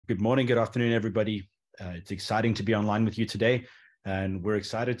Good morning, good afternoon, everybody. It's exciting to be online with you today, and we're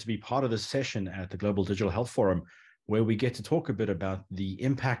excited to be part of this session at the Global Digital Health Forum, where we get to talk a bit about the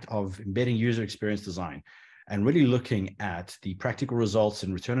impact of embedding user experience design and really looking at the practical results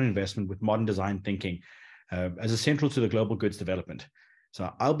and return on investment with modern design thinking as essential to the global goods development.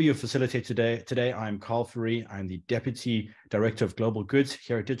 So I'll be your facilitator today. Today, I'm Carl FHIR. I'm the Deputy Director of Global Goods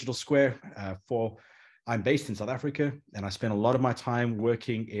here at Digital Square. I'm based in South Africa, and I spend a lot of my time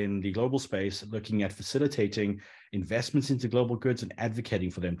working in the global space, looking at facilitating investments into global goods and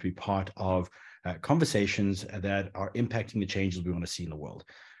advocating for them to be part of conversations that are impacting the changes we want to see in the world.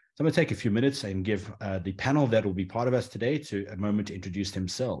 So I'm going to take a few minutes and give the panel that will be part of us today a moment to introduce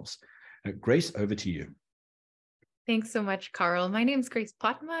themselves. Grace, over to you. Thanks so much, Carl. My name is Grace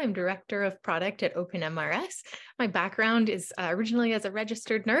Potma. I'm Director of Product at OpenMRS. My background is originally as a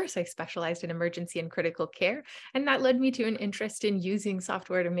registered nurse. I specialized in emergency and critical care, and that led me to an interest in using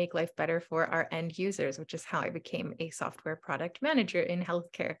software to make life better for our end users, which is how I became a software product manager in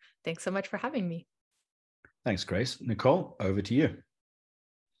healthcare. Thanks so much for having me. Thanks, Grace. Nicole, over to you.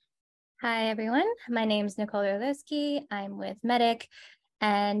 Hi, everyone. My name is Nicole Orlowski. I'm with Medic,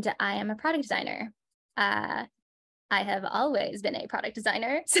 and I am a product designer. I have always been a product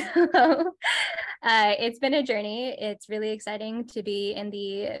designer, so it's been a journey. It's really exciting to be in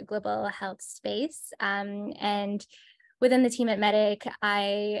the global health space. And within the team at Medic,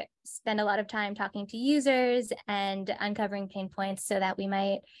 I spend a lot of time talking to users and uncovering pain points so that we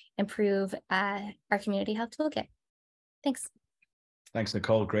might improve our community health toolkit. Thanks. Thanks,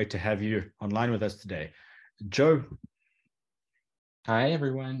 Nicole. Great to have you online with us today. Joe. Hi,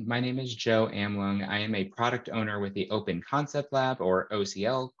 everyone. My name is Joe Amlung. I am a product owner with the Open Concept Lab, or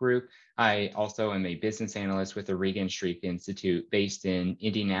OCL group. I also am a business analyst with the Regan Street Institute based in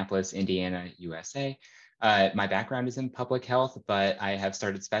Indianapolis, Indiana, USA. My background is in public health, but I have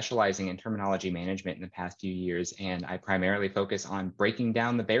started specializing in terminology management in the past few years, and I primarily focus on breaking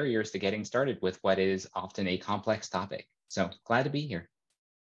down the barriers to getting started with what is often a complex topic. So glad to be here.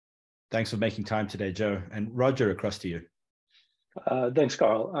 Thanks for making time today, Joe. And Roger, across to you. Thanks,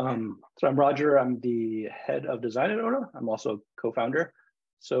 Carl. So I'm Roger. I'm the head of design at Ona. I'm also a co-founder.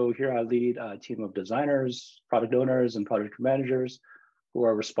 So here I lead a team of designers, product owners, and product managers who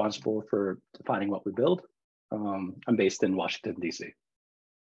are responsible for defining what we build. I'm based in Washington, D.C.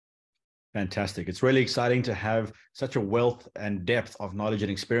 Fantastic. It's really exciting to have such a wealth and depth of knowledge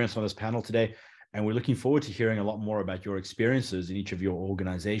and experience on this panel today. And we're looking forward to hearing a lot more about your experiences in each of your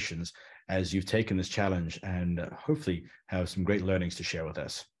organizations as you've taken this challenge and hopefully have some great learnings to share with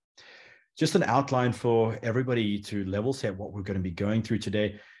us. Just an outline for everybody to level set what we're going to be going through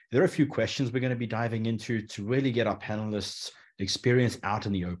today. There are a few questions we're going to be diving into to really get our panelists' experience out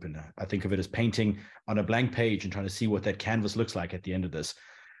in the open. I think of it as painting on a blank page and trying to see what that canvas looks like at the end of this.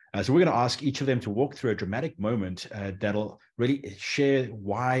 So we're going to ask each of them to walk through a dramatic moment that'll really share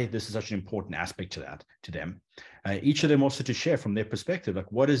why this is such an important aspect to them. Each of them also to share from their perspective,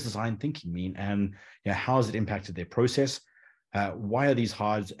 like what does design thinking mean and how has it impacted their process? Why are these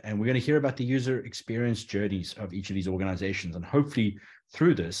hard? And we're going to hear about the user experience journeys of each of these organizations. And hopefully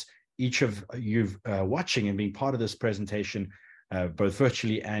through this, each of you watching and being part of this presentation, both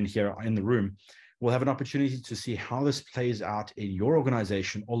virtually and here in the room, we'll have an opportunity to see how this plays out in your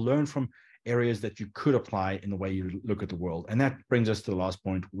organization or learn from areas that you could apply in the way you look at the world. And that brings us to the last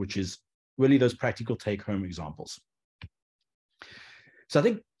point, which is really those practical take-home examples. So I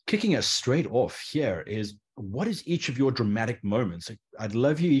think kicking us straight off here is, what is each of your dramatic moments? I'd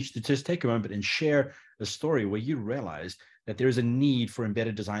love you each to just take a moment and share a story where you realize that there is a need for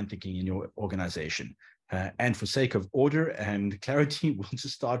embedded design thinking in your organization. And for sake of order and clarity, we'll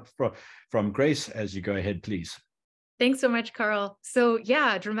just start from Grace as you go ahead, please. Thanks so much, Carl. So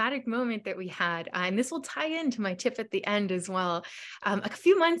yeah, dramatic moment that we had, and this will tie into my tip at the end as well. A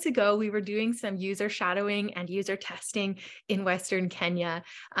few months ago, we were doing some user shadowing and user testing in Western Kenya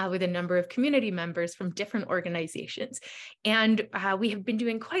with a number of community members from different organizations. And we have been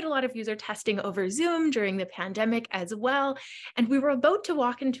doing quite a lot of user testing over Zoom during the pandemic as well. And we were about to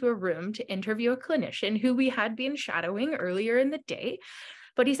walk into a room to interview a clinician who we had been shadowing earlier in the day.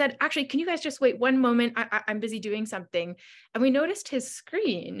 But he said, actually, can you guys just wait one moment? I'm busy doing something. And we noticed his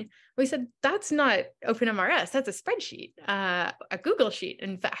screen. We said, that's not OpenMRS, that's a spreadsheet, a Google Sheet,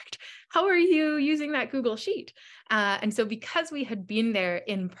 in fact. How are you using that Google Sheet? And so because we had been there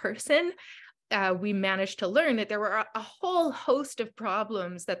in person, we managed to learn that there were a whole host of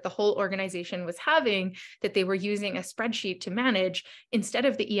problems that the whole organization was having, that they were using a spreadsheet to manage instead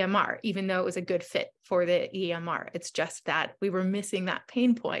of the EMR, even though it was a good fit for the EMR. It's just that we were missing that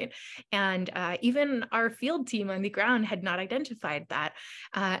pain point. And even our field team on the ground had not identified that.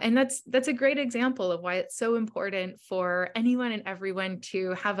 And that's a great example of why it's so important for anyone and everyone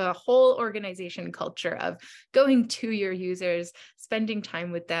to have a whole organization culture of going to your users, spending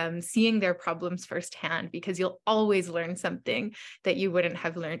time with them, seeing their problems firsthand, because you'll always learn something that you wouldn't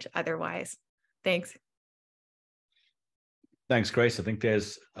have learned otherwise. Thanks. Thanks, Grace. I think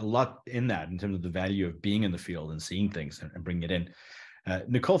there's a lot in that in terms of the value of being in the field and seeing things and bringing it in.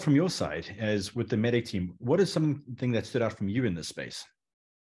 Nicole, from your side, as with the Medic team, what is something that stood out from you in this space?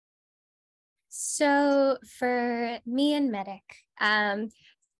 So for me and Medic,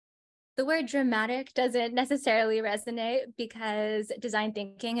 the word dramatic doesn't necessarily resonate because design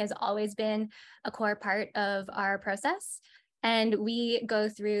thinking has always been a core part of our process. And we go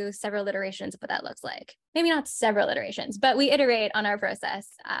through several iterations of what that looks like. Maybe not several iterations, but we iterate on our process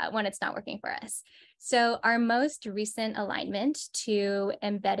when it's not working for us. So our most recent alignment to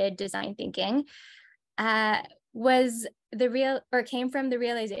embedded design thinking came from the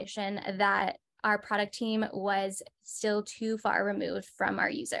realization that our product team was still too far removed from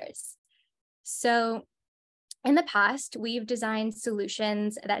our users. So in the past, we've designed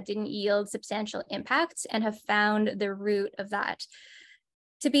solutions that didn't yield substantial impact and have found the root of that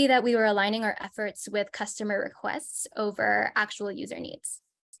to be that we were aligning our efforts with customer requests over actual user needs.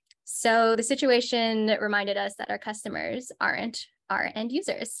 So the situation reminded us that our customers aren't our end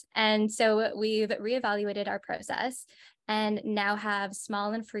users. And so we've reevaluated our process and now have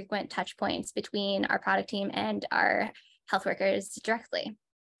small and frequent touch points between our product team and our health workers directly.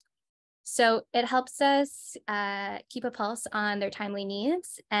 So it helps us keep a pulse on their timely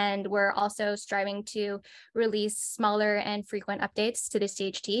needs. And we're also striving to release smaller and frequent updates to the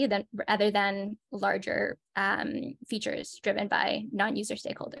CHT rather than larger features driven by non-user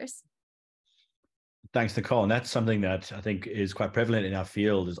stakeholders. Thanks, Nicole. And that's something that I think is quite prevalent in our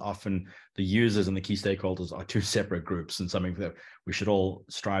field, is often the users and the key stakeholders are two separate groups, and something that we should all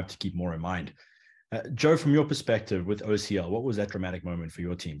strive to keep more in mind. Joe, from your perspective with OCL, what was that dramatic moment for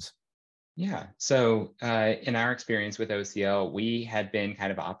your teams? Yeah, so in our experience with OCL, we had been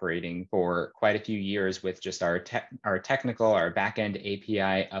kind of operating for quite a few years with just our technical, our backend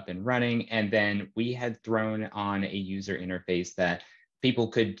API up and running. And then we had thrown on a user interface that people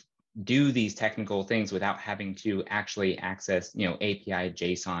could do these technical things without having to actually access, API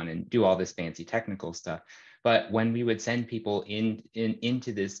JSON and do all this fancy technical stuff. But when we would send people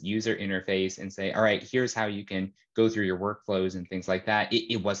into this user interface and say, all right, here's how you can go through your workflows and things like that,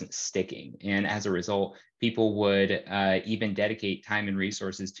 it wasn't sticking. And as a result, people would even dedicate time and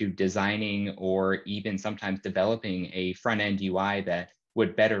resources to designing or even sometimes developing a front-end UI that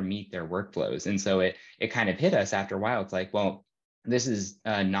would better meet their workflows. And so it kind of hit us after a while. It's like, well, this is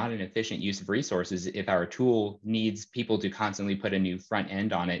not an efficient use of resources if our tool needs people to constantly put a new front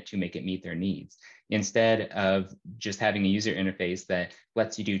end on it to make it meet their needs. Instead of just having a user interface that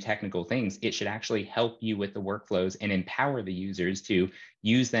lets you do technical things, it should actually help you with the workflows and empower the users to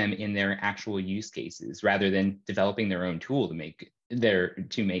use them in their actual use cases rather than developing their own tool to make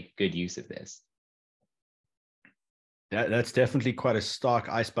good use of this. That's definitely quite a stark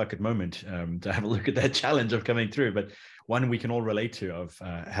ice bucket moment to have a look at that challenge of coming through, but one we can all relate to, of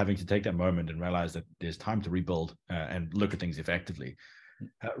having to take that moment and realize that there's time to rebuild and look at things effectively.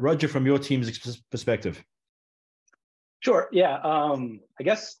 Roger, from your team's perspective. Sure, yeah. I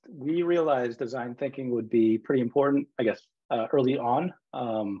guess we realized design thinking would be pretty important, I guess, early on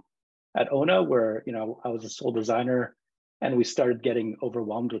at Ona, where I was a sole designer and we started getting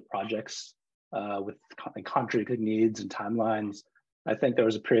overwhelmed with projects with contradicting needs and timelines. I think there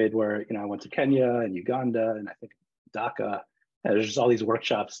was a period where I went to Kenya and Uganda and I think Dhaka, and there's just all these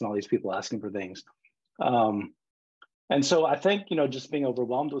workshops and all these people asking for things. And so I think, just being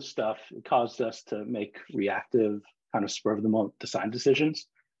overwhelmed with stuff, it caused us to make reactive kind of spur of the moment design decisions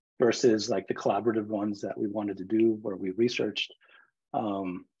versus like the collaborative ones that we wanted to do where we researched.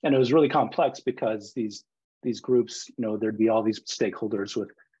 And it was really complex because these groups, there'd be all these stakeholders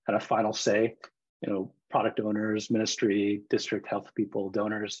with kind of final say, product owners, ministry, district health people,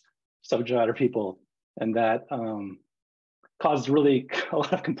 donors, subject matter people. And that caused really a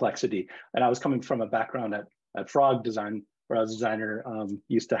lot of complexity. And I was coming from a background at Frog Design, where I was a designer,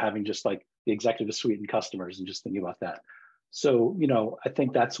 used to having just like the executive suite and customers and just thinking about that. So, I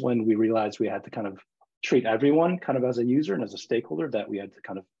think that's when we realized we had to kind of treat everyone kind of as a user and as a stakeholder, that we had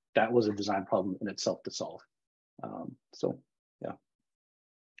to that was a design problem in itself to solve. So, yeah.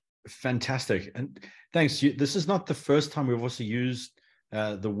 Fantastic. And thanks. This is not the first time we've also used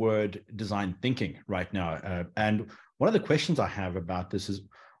the word design thinking right now. And one of the questions I have about this is,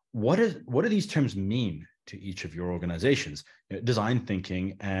 what do these terms mean to each of your organizations? Design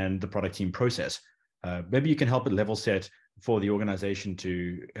thinking and the product team process. Maybe you can help it level set for the organization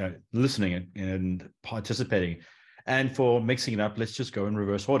to listening and participating. And for mixing it up, let's just go in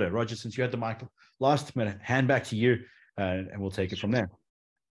reverse order. Roger, since you had the mic last minute, hand back to you, and we'll take it from there.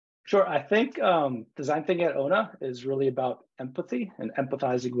 Sure. I think design thinking at Ona is really about empathy and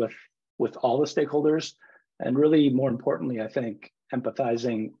empathizing with all the stakeholders. And really, more importantly, I think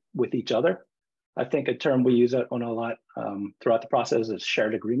empathizing with each other. I think a term we use at Ona a lot throughout the process is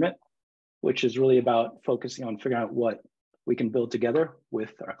shared agreement, which is really about focusing on figuring out what we can build together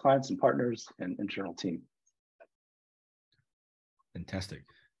with our clients and partners and internal team. Fantastic.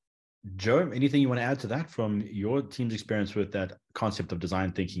 Joe, anything you want to add to that from your team's experience with that concept of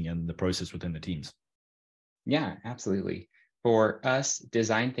design thinking and the process within the teams? Yeah, absolutely. For us,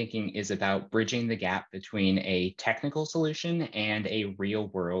 design thinking is about bridging the gap between a technical solution and a real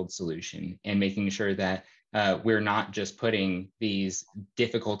world solution, and making sure that we're not just putting these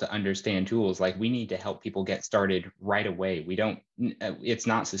difficult to understand tools. Like, we need to help people get started right away. It's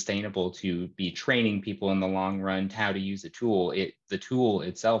not sustainable to be training people in the long run to how to use a tool. The tool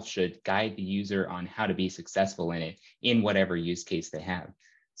itself should guide the user on how to be successful in it, in whatever use case they have.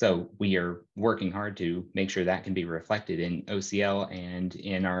 So we are working hard to make sure that can be reflected in OCL and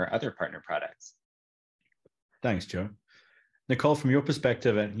in our other partner products. Thanks, Joe. Nicole, from your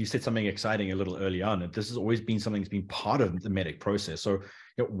perspective, and you said something exciting a little early on, that this has always been something that's been part of the MEDDIC process. So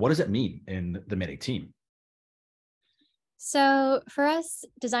what does it mean in the MEDDIC team? So for us,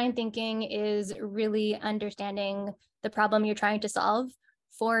 design thinking is really understanding the problem you're trying to solve,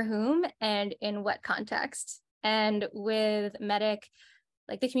 for whom and in what context. And with MEDDIC,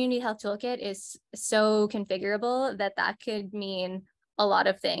 like, the community health toolkit is so configurable that could mean a lot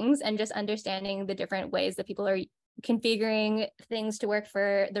of things, and just understanding the different ways that people are configuring things to work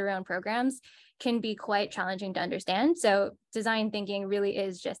for their own programs can be quite challenging to understand. So design thinking really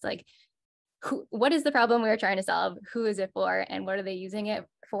is just like, what is the problem we're trying to solve? Who is it for? And what are they using it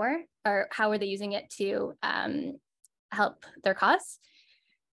for? Or how are they using it to help their cause?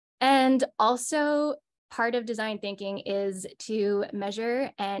 And also, part of design thinking is to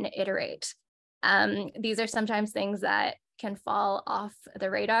measure and iterate. These are sometimes things that can fall off the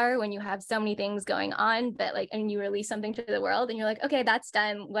radar when you have so many things going on, but and you release something to the world and you're like, okay, that's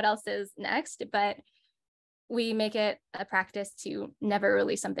done. What else is next? But we make it a practice to never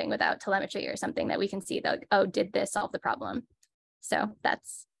release something without telemetry or something that we can see that, oh, did this solve the problem? So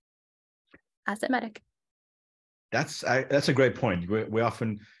that's us at MEDDIC. That's a great point. We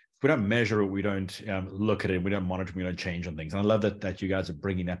often, if we don't measure it, we don't look at it, we don't monitor, we don't change on things. And I love that you guys are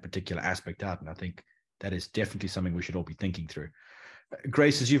bringing that particular aspect out. And I think that is definitely something we should all be thinking through.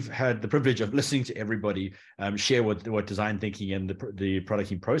 Grace, as you've had the privilege of listening to everybody share what design thinking and the product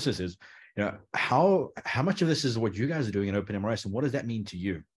team process is, how much of this is what you guys are doing in OpenMRS, and what does that mean to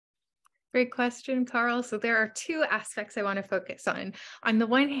you? Great question, Carl. So there are two aspects I want to focus on. On the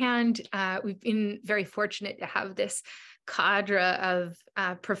one hand, we've been very fortunate to have this cadre of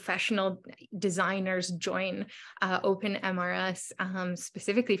professional designers join OpenMRS,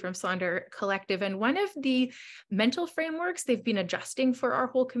 specifically from Sonder Collective. And one of the mental frameworks they've been adjusting for our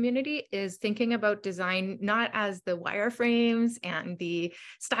whole community is thinking about design not as the wireframes and the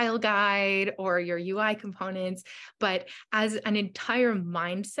style guide or your UI components, but as an entire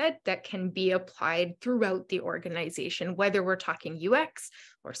mindset that can be applied throughout the organization, whether we're talking UX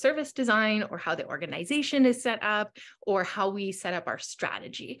or service design, or how the organization is set up, or how we set up our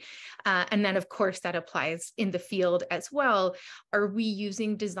strategy. And then, of course, that applies in the field as well. Are we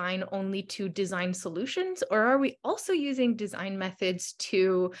using design only to design solutions, or are we also using design methods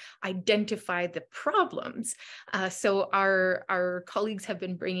to identify the problems? So our colleagues have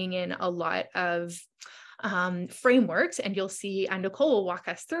been bringing in a lot of frameworks, and you'll see, and Nicole will walk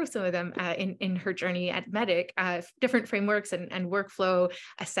us through some of them in her journey at MEDDIC, different frameworks and workflow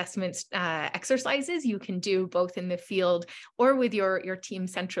assessments exercises you can do both in the field or with your team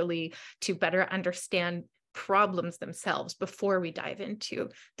centrally to better understand problems themselves before we dive into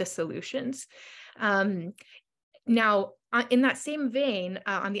the solutions. Now, in that same vein,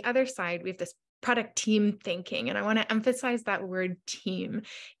 on the other side, we have this product team thinking. And I want to emphasize that word team.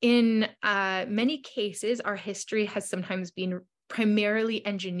 In many cases, our history has sometimes been primarily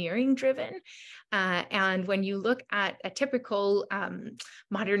engineering driven. And when you look at a typical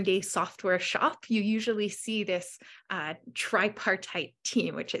modern day software shop, you usually see this tripartite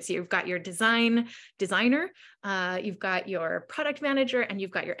team, which is you've got your designer you've got your product manager, and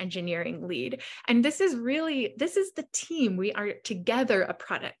you've got your engineering lead. And this is the team. We are together a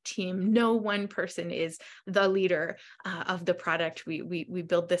product team. No one person is the leader of the product. We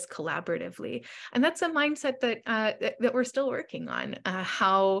build this collaboratively. And that's a mindset that we're still working on,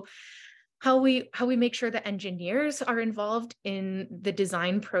 how we make sure that engineers are involved in the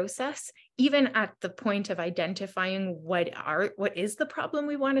design process, even at the point of identifying what is the problem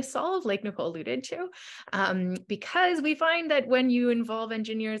we want to solve, like Nicole alluded to, because we find that when you involve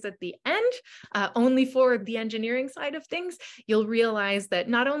engineers at the end, only for the engineering side of things, you'll realize that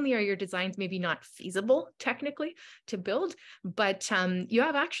not only are your designs maybe not feasible technically to build, but you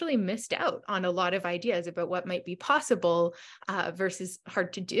have actually missed out on a lot of ideas about what might be possible versus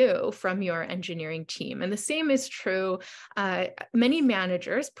hard to do from your engineering team. And the same is true. Many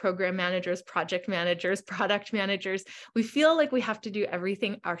managers, program managers, project managers, product managers, we feel like we have to do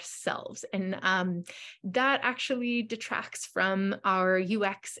everything ourselves. And that actually detracts from our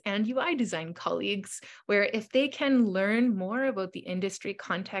UX and UI design colleagues, where if they can learn more about the industry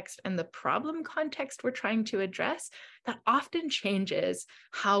context and the problem context we're trying to address, that often changes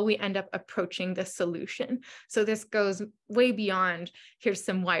how we end up approaching the solution. So this goes way beyond, here's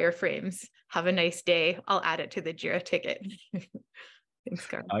some wireframes, have a nice day, I'll add it to the JIRA ticket. Thanks,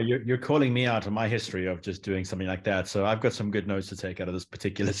 Carl. You're calling me out on my history of just doing something like that. So I've got some good notes to take out of this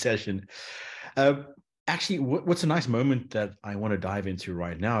particular session. Actually, what's a nice moment that I want to dive into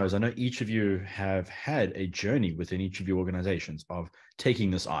right now is I know each of you have had a journey within each of your organizations of taking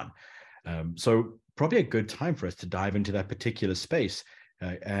this on. So probably a good time for us to dive into that particular space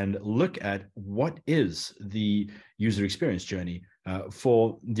and look at what is the user experience journey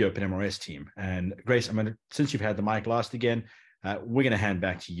for the OpenMRS team. And Grace, since you've had the mic last again, we're going to hand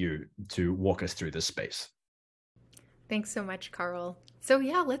back to you to walk us through this space. Thanks so much, Carl. So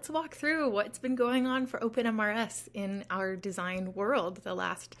yeah, let's walk through what's been going on for OpenMRS in our design world the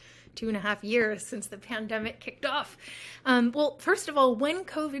last 2.5 years since the pandemic kicked off. Well, first of all, when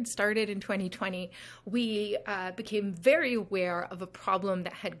COVID started in 2020, we became very aware of a problem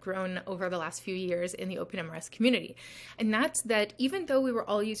that had grown over the last few years in the OpenMRS community. And that's that even though we were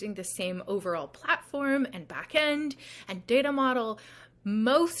all using the same overall platform and backend and data model,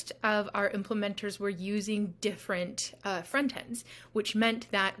 most of our implementers were using different front ends, which meant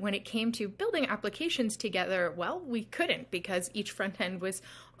that when it came to building applications together, well, we couldn't, because each front end was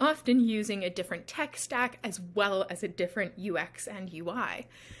often using a different tech stack as well as a different UX and UI.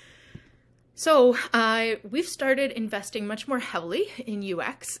 So we've started investing much more heavily in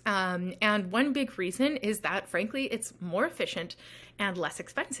UX, and one big reason is that, frankly, it's more efficient and less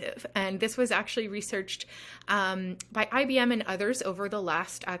expensive. And this was actually researched by IBM and others over the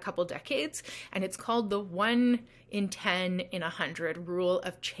last couple decades, and it's called the 1 in 10 in 100 rule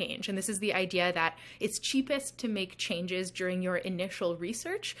of change. And this is the idea that it's cheapest to make changes during your initial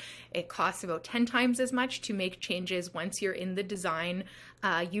research. It costs about 10 times as much to make changes once you're in the design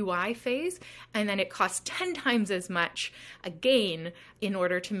UI phase, and then it costs 10 times as much again in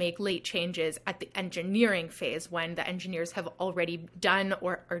order to make late changes at the engineering phase when the engineers have already done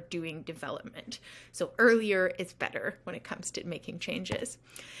or are doing development. So earlier is better when it comes to making changes.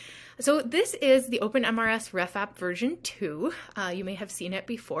 So this is the OpenMRS RefApp version 2. You may have seen it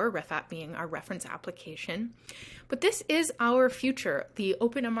before, RefApp being our reference application. But this is our future, the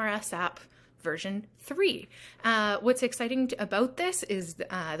OpenMRS app version 3. What's exciting about this is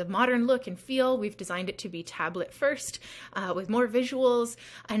the modern look and feel. We've designed it to be tablet first with more visuals,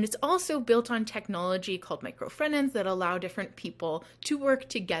 and it's also built on technology called micro frontends that allow different people to work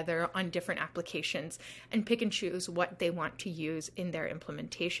together on different applications and pick and choose what they want to use in their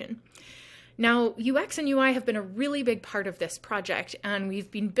implementation. Now, UX and UI have been a really big part of this project, and we've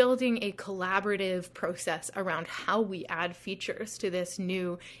been building a collaborative process around how we add features to this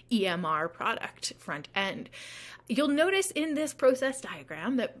new EMR product front end. You'll notice in this process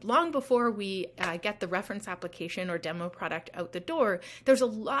diagram that long before we get the reference application or demo product out the door, there's a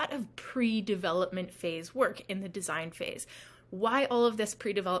lot of pre-development phase work in the design phase. Why all of this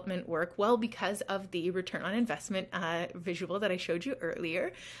pre-development work? Well, because of the return on investment visual that I showed you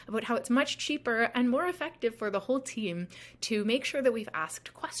earlier about how it's much cheaper and more effective for the whole team to make sure that we've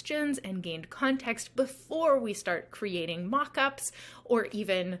asked questions and gained context before we start creating mock-ups or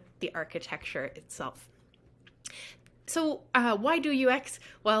even the architecture itself. So why do UX?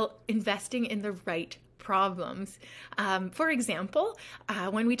 Well, investing in the right problems. For example,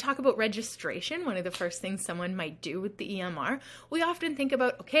 when we talk about registration, one of the first things someone might do with the EMR, we often think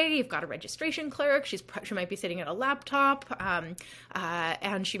about, okay, you've got a registration clerk, she might be sitting at a laptop,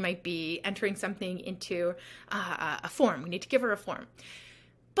 and she might be entering something into a form. We need to give her a form.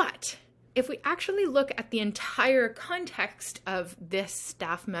 But if we actually look at the entire context of this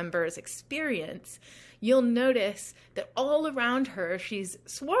staff member's experience, you'll notice that all around her, she's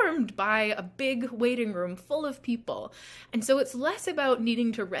swarmed by a big waiting room full of people. And so it's less about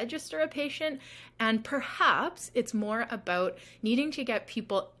needing to register a patient, and perhaps it's more about needing to get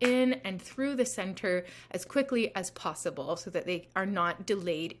people in and through the center as quickly as possible so that they are not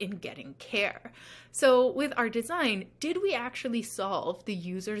delayed in getting care. So with our design, did we actually solve the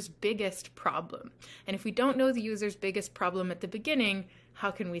user's biggest problem? And if we don't know the user's biggest problem at the beginning,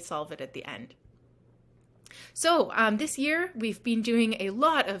 how can we solve it at the end? So this year, we've been doing a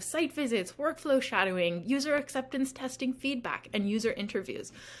lot of site visits, workflow shadowing, user acceptance testing feedback, and user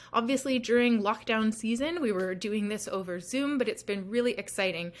interviews. Obviously, during lockdown season, we were doing this over Zoom, but it's been really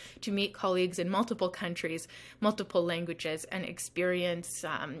exciting to meet colleagues in multiple countries, multiple languages, and experience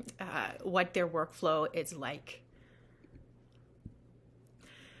what their workflow is like.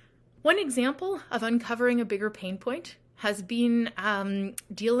 One example of uncovering a bigger pain point has been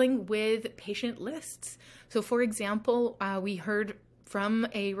dealing with patient lists. So for example, we heard from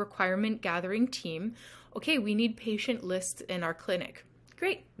a requirement gathering team, okay, we need patient lists in our clinic.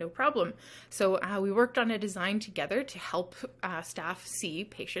 Great, no problem. So we worked on a design together to help staff see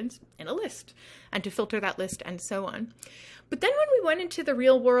patients in a list and to filter that list and so on. But then when we went into the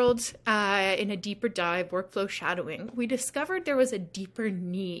real world in a deeper dive workflow shadowing, we discovered there was a deeper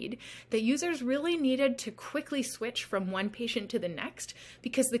need that users really needed to quickly switch from one patient to the next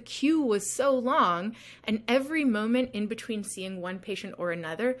because the queue was so long and every moment in between seeing one patient or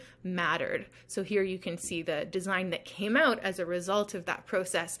another mattered. So here you can see the design that came out as a result of that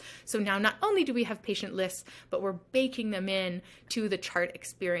process. So now not only do we have patient lists, but we're baking them in to the chart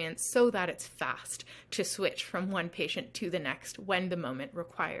experience so that it's fast to switch from one patient to the next when the moment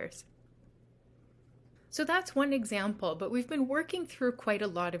requires. So that's one example, but we've been working through quite a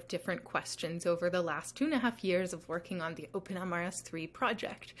lot of different questions over the last 2.5 years of working on the OpenMRS 3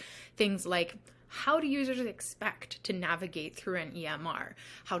 project. Things like, how do users expect to navigate through an EMR?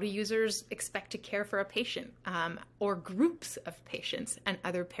 How do users expect to care for a patient or groups of patients and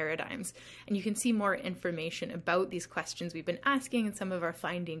other paradigms? And you can see more information about these questions we've been asking and some of our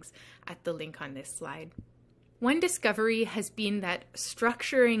findings at the link on this slide. One discovery has been that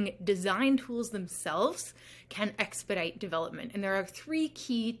structuring design tools themselves can expedite development. And there are 3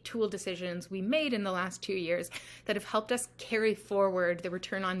 key tool decisions we made in the last 2 years that have helped us carry forward the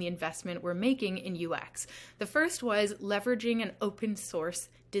return on the investment we're making in UX. The first was leveraging an open source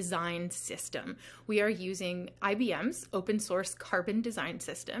design system. We are using IBM's open source Carbon design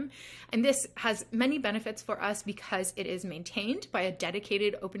system, and this has many benefits for us because it is maintained by a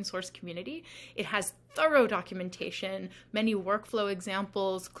dedicated open source community. It has thorough documentation, many workflow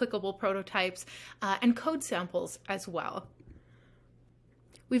examples, clickable prototypes, and code samples as well.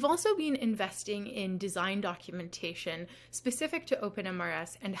 We've also been investing in design documentation specific to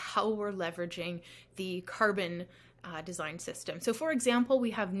OpenMRS and how we're leveraging the Carbon design system. So for example,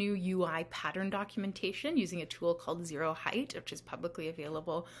 we have new UI pattern documentation using a tool called Zero Height, which is publicly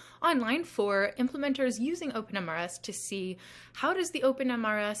available online for implementers using OpenMRS to see how does the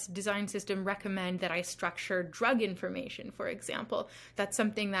OpenMRS design system recommend that I structure drug information, for example. That's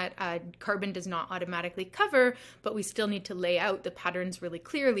something that Carbon does not automatically cover, but we still need to lay out the patterns really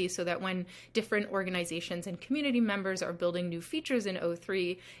clearly so that when different organizations and community members are building new features in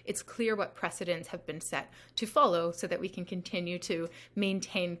O3, it's clear what precedents have been set to follow so that we can continue to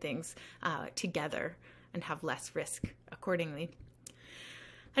maintain things together and have less risk accordingly.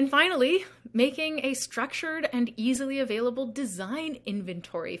 And finally, making a structured and easily available design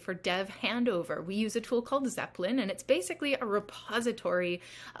inventory for dev handover. We use a tool called Zeppelin, and it's basically a repository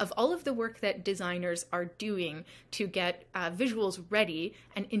of all of the work that designers are doing to get visuals ready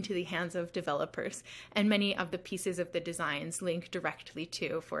and into the hands of developers. And many of the pieces of the designs link directly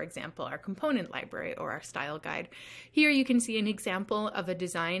to, for example, our component library or our style guide. Here you can see an example of a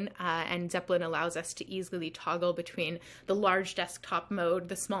design, and Zeppelin allows us to easily toggle between the large desktop mode,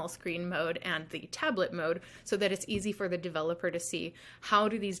 the small screen mode, and the tablet mode so that it's easy for the developer to see how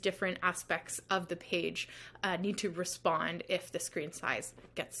do these different aspects of the page need to respond if the screen size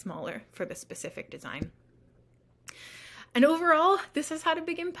gets smaller for the specific design. And overall, this has had a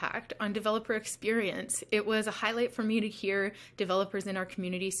big impact on developer experience. It was a highlight for me to hear developers in our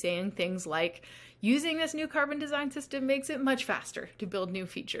community saying things like, using this new Carbon design system makes it much faster to build new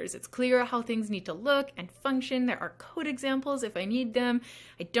features. It's clear how things need to look and function. There are code examples if I need them.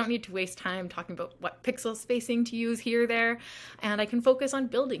 I don't need to waste time talking about what pixel spacing to use here, there, and I can focus on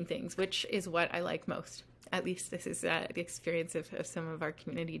building things, which is what I like most. At least this is the experience of some of our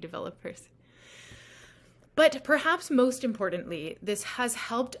community developers. But perhaps most importantly, this has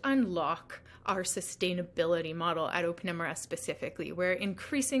helped unlock our sustainability model at OpenMRS specifically, where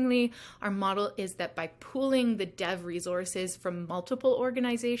increasingly our model is that by pooling the dev resources from multiple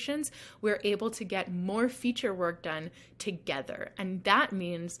organizations, we're able to get more feature work done together. And that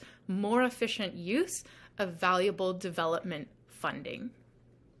means more efficient use of valuable development funding.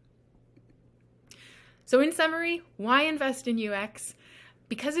 So in summary, why invest in UX?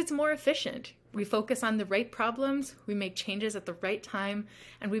 Because it's more efficient. We focus on the right problems, we make changes at the right time,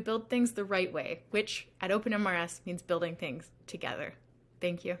 and we build things the right way, which at OpenMRS means building things together.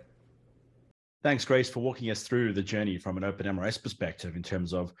 Thank you. Thanks, Grace, for walking us through the journey from an OpenMRS perspective in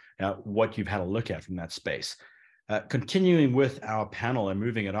terms of what you've had a look at from that space. Continuing with our panel and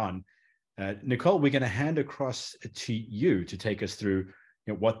moving it on, Nicole, we're going to hand across to you to take us through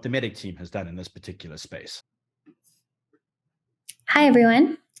what the MEDDIC team has done in this particular space. Hi,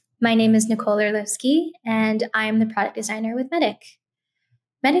 everyone. My name is Nicole Orlowski, and I'm the product designer with MEDDIC.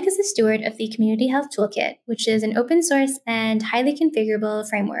 MEDDIC is the steward of the Community Health Toolkit, which is an open source and highly configurable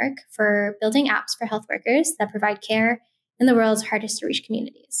framework for building apps for health workers that provide care in the world's hardest to reach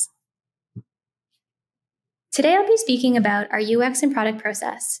communities. Today, I'll be speaking about our UX and product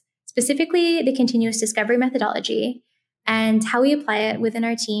process, specifically the continuous discovery methodology, and how we apply it within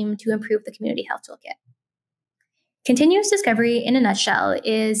our team to improve the Community Health Toolkit. Continuous discovery, in a nutshell,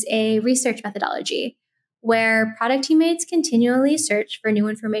 is a research methodology where product teammates continually search for new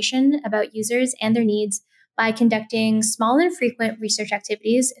information about users and their needs by conducting small and frequent research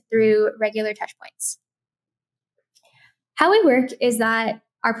activities through regular touchpoints. How we work is that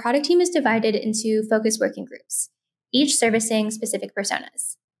our product team is divided into focus working groups, each servicing specific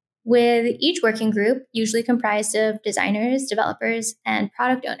personas, with each working group usually comprised of designers, developers, and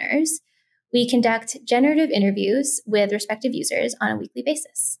product owners. We conduct generative interviews with respective users on a weekly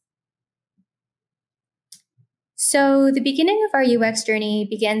basis. So the beginning of our UX journey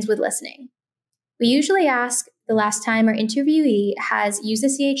begins with listening. We usually ask the last time our interviewee has used the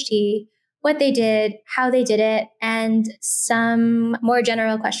CHT, what they did, how they did it, and some more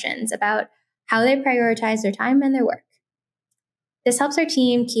general questions about how they prioritize their time and their work. This helps our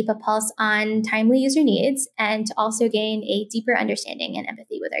team keep a pulse on timely user needs and to also gain a deeper understanding and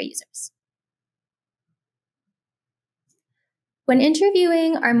empathy with our users. When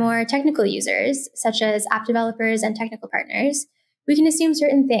interviewing our more technical users, such as app developers and technical partners, we can assume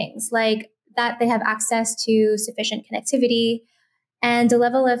certain things like that they have access to sufficient connectivity and a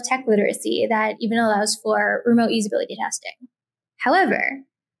level of tech literacy that even allows for remote usability testing. However,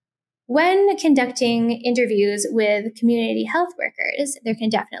 when conducting interviews with community health workers, there can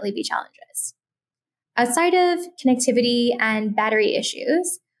definitely be challenges. Outside of connectivity and battery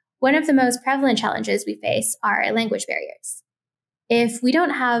issues, one of the most prevalent challenges we face are language barriers. If we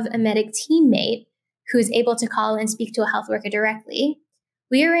don't have a MEDDIC teammate who is able to call and speak to a health worker directly,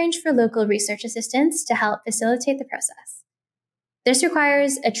 we arrange for local research assistants to help facilitate the process. This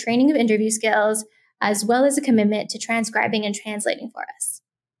requires a training of interview skills as well as a commitment to transcribing and translating for us.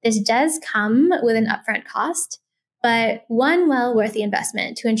 This does come with an upfront cost, but one well worth the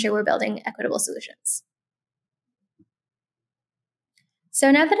investment to ensure we're building equitable solutions.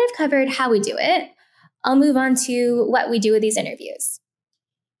 So now that I've covered how we do it, I'll move on to what we do with these interviews.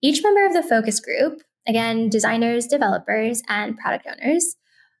 Each member of the focus group, again, designers, developers, and product owners,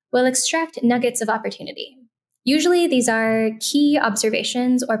 will extract nuggets of opportunity. Usually these are key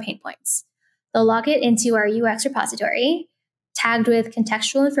observations or pain points. They'll log it into our UX repository, tagged with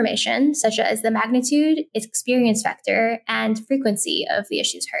contextual information such as the magnitude, experience vector, and frequency of the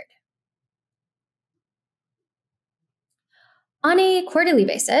issues heard. On a quarterly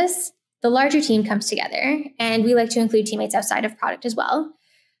basis, the larger team comes together, and we like to include teammates outside of product as well,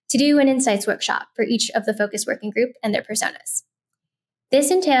 to do an insights workshop for each of the focus working group and their personas.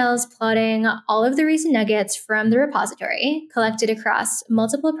 This entails plotting all of the recent nuggets from the repository collected across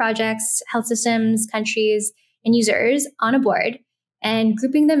multiple projects, health systems, countries, and users on a board and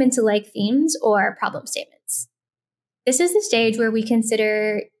grouping them into like themes or problem statements. This is the stage where we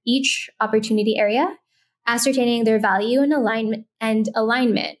consider each opportunity area, ascertaining their value and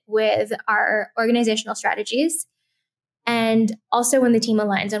alignment with our organizational strategies, and also when the team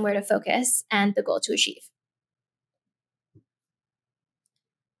aligns on where to focus and the goal to achieve.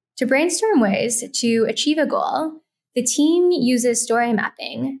 To brainstorm ways to achieve a goal, the team uses story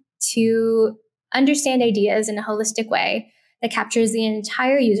mapping to understand ideas in a holistic way that captures the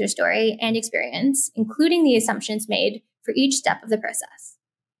entire user story and experience, including the assumptions made for each step of the process.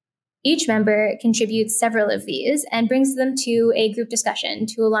 Each member contributes several of these and brings them to a group discussion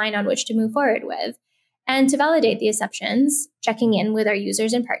to align on which to move forward with, and to validate the assumptions, checking in with our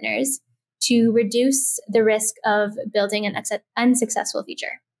users and partners to reduce the risk of building an unsuccessful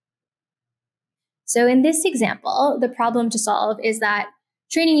feature. So in this example, the problem to solve is that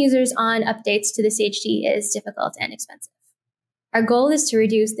training users on updates to the CHD is difficult and expensive. Our goal is to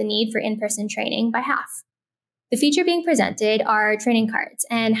reduce the need for in-person training by half. The feature being presented are training cards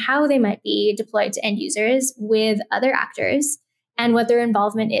and how they might be deployed to end users with other actors and what their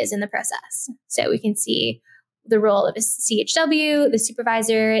involvement is in the process. So we can see the role of a CHW, the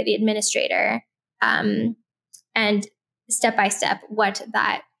supervisor, the administrator, and step by step what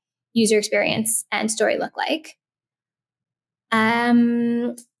that user experience and story look like.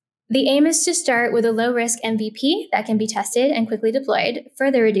 The aim is to start with a low-risk MVP that can be tested and quickly deployed,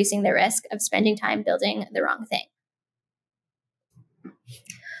 further reducing the risk of spending time building the wrong thing.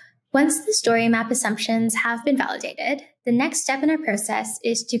 Once the story map assumptions have been validated, the next step in our process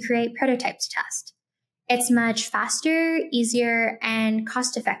is to create prototypes to test. It's much faster, easier, and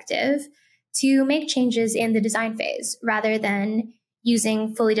cost-effective to make changes in the design phase rather than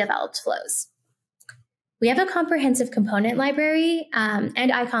using fully developed flows. We have a comprehensive component library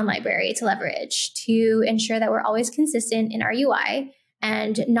and icon library to leverage to ensure that we're always consistent in our UI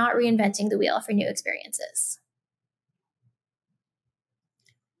and not reinventing the wheel for new experiences.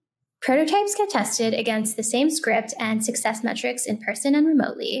 Prototypes get tested against the same script and success metrics in person and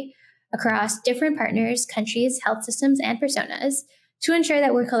remotely across different partners, countries, health systems, and personas to ensure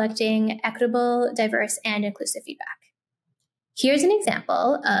that we're collecting equitable, diverse, and inclusive feedback. Here's an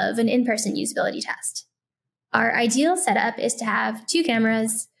example of an in-person usability test. Our ideal setup is to have 2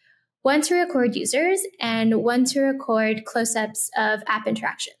 cameras, one to record users and one to record close-ups of app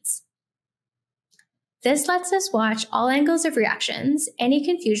interactions. This lets us watch all angles of reactions, any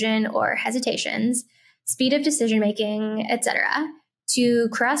confusion or hesitations, speed of decision-making, etc., to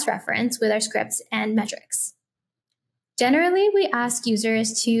cross-reference with our scripts and metrics. Generally, we ask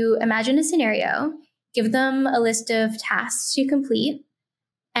users to imagine a scenario, give them a list of tasks to complete,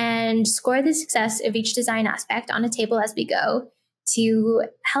 and score the success of each design aspect on a table as we go to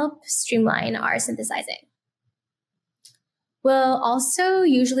help streamline our synthesizing. We'll also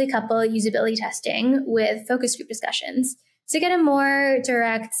usually couple usability testing with focus group discussions to get a more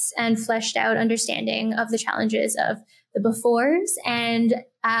direct and fleshed out understanding of the challenges of the befores and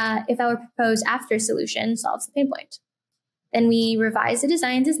if our proposed after solution solves the pain point. Then we revise the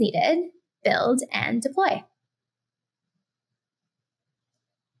designs as needed, build, and deploy.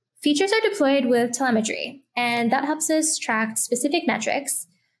 Features are deployed with telemetry, and that helps us track specific metrics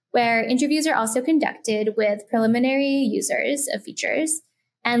where interviews are also conducted with preliminary users of features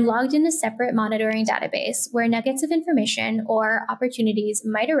and logged in a separate monitoring database where nuggets of information or opportunities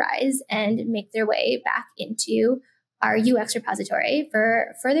might arise and make their way back into our UX repository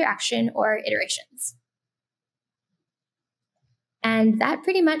for further action or iterations. And that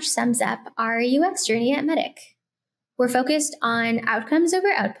pretty much sums up our UX journey at Medic. We're focused on outcomes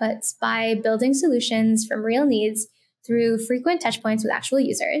over outputs by building solutions from real needs through frequent touchpoints with actual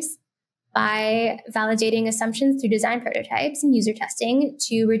users, by validating assumptions through design prototypes and user testing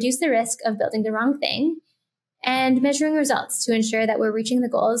to reduce the risk of building the wrong thing, and measuring results to ensure that we're reaching the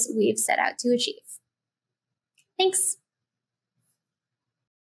goals we've set out to achieve. Thanks.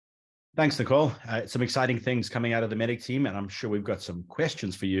 Thanks, Nicole. Some exciting things coming out of the Medic team, and I'm sure we've got some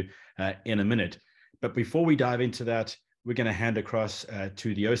questions for you in a minute. But before we dive into that, we're going to hand across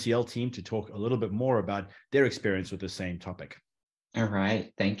to the OCL team to talk a little bit more about their experience with the same topic. All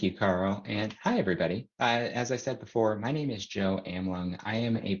right. Thank you, Carl. And hi, everybody. As I said before, my name is Joe Amlung. I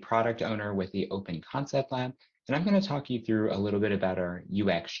am a product owner with the Open Concept Lab, and I'm going to talk you through a little bit about our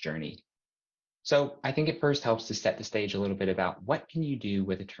UX journey. So I think it first helps to set the stage a little bit about what can you do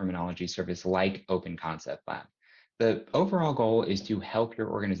with a terminology service like Open Concept Lab. The overall goal is to help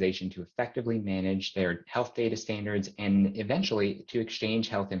your organization to effectively manage their health data standards and eventually to exchange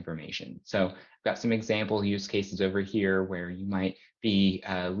health information. So I've got some example use cases over here where you might be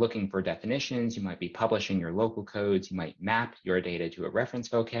looking for definitions, you might be publishing your local codes, you might map your data to a reference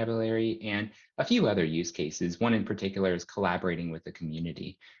vocabulary, and a few other use cases. One in particular is collaborating with the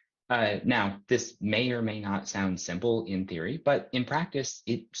community. Now, this may or may not sound simple in theory, but in practice,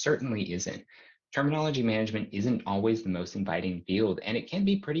 it certainly isn't. Terminology management isn't always the most inviting field, and it can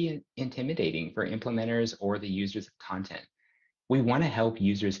be pretty intimidating for implementers or the users of content. We want to help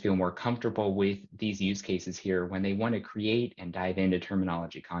users feel more comfortable with these use cases here when they want to create and dive into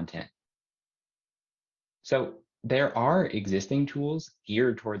terminology content. So there are existing tools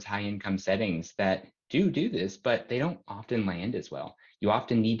geared towards high-income settings that do this, but they don't often land as well. You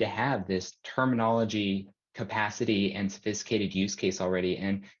often need to have this terminology capacity and sophisticated use case already,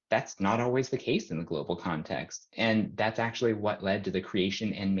 and that's not always the case in the global context. And that's actually what led to the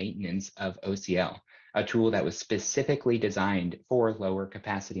creation and maintenance of OCL, a tool that was specifically designed for lower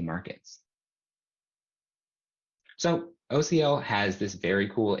capacity markets. So OCL has this very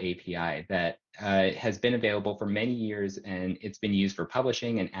cool API that has been available for many years, and it's been used for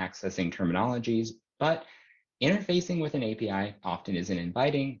publishing and accessing terminologies, but interfacing with an API often isn't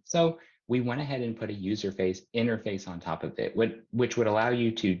inviting. So we went ahead and put a user interface on top of it, which would allow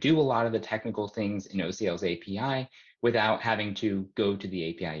you to do a lot of the technical things in OCL's API without having to go to the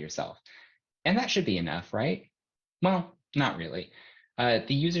API yourself. And that should be enough, right? Well, not really.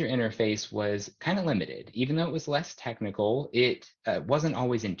 The user interface was kind of limited. Even though it was less technical, it wasn't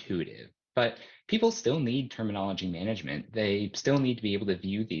always intuitive. But people still need terminology management. They still need to be able to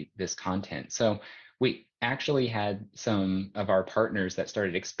view this content. So we actually had some of our partners that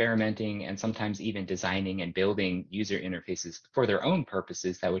started experimenting and sometimes even designing and building user interfaces for their own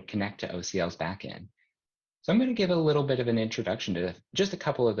purposes that would connect to OCL's backend. So I'm going to give a little bit of an introduction to just a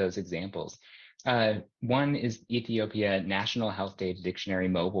couple of those examples. One is Ethiopia National Health Data Dictionary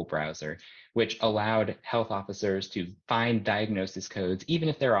mobile browser, which allowed health officers to find diagnosis codes even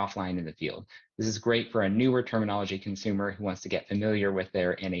if they're offline in the field. This is great for a newer terminology consumer who wants to get familiar with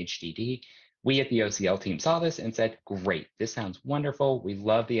their NHDD. We at the OCL team saw this and said, great, this sounds wonderful. We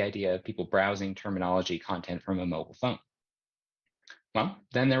love the idea of people browsing terminology content from a mobile phone. Well,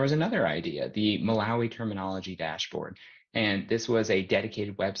 then there was another idea, the Malawi Terminology Dashboard. And this was a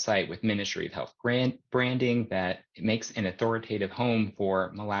dedicated website with Ministry of Health branding that makes an authoritative home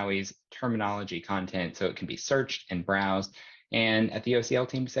for Malawi's terminology content so it can be searched and browsed. And at the OCL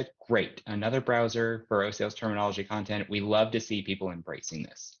team, we said, great, another browser for OCL's terminology content. We love to see people embracing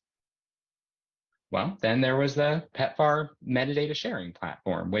this. Well, then there was the PEPFAR metadata sharing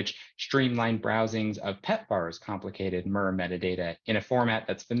platform, which streamlined browsings of PEPFAR's complicated MR metadata in a format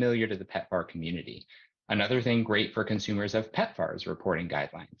that's familiar to the PEPFAR community. Another thing great for consumers of PEPFAR's reporting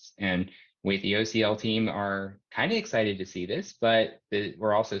guidelines. And we at the OCL team are kind of excited to see this, but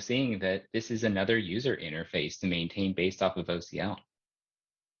we're also seeing that this is another user interface to maintain based off of OCL.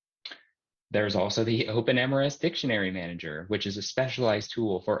 There's also the OpenMRS Dictionary Manager, which is a specialized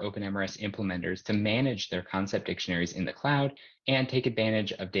tool for OpenMRS implementers to manage their concept dictionaries in the cloud and take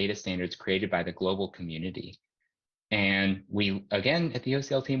advantage of data standards created by the global community. And we, again, at the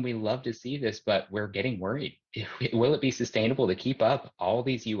OCL team, we love to see this, but we're getting worried. Will it be sustainable to keep up all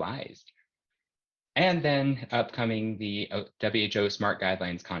these UIs? And then upcoming the WHO Smart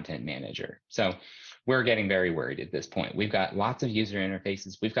Guidelines Content Manager. So we're getting very worried at this point. We've got lots of user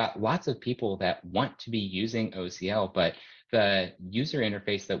interfaces. We've got lots of people that want to be using OCL, but the user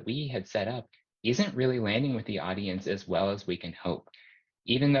interface that we had set up isn't really landing with the audience as well as we can hope.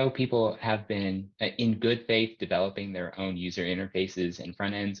 Even though people have been in good faith developing their own user interfaces and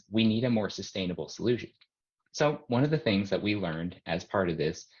front ends, we need a more sustainable solution. So one of the things that we learned as part of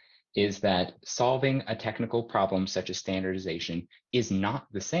this is that solving a technical problem such as standardization is not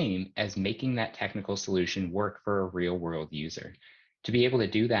the same as making that technical solution work for a real-world user. To be able to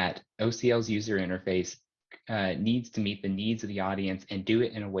do that, OCL's user interface needs to meet the needs of the audience and do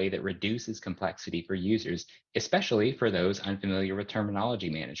it in a way that reduces complexity for users, especially for those unfamiliar with terminology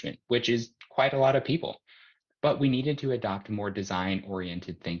management, which is quite a lot of people. But we needed to adopt more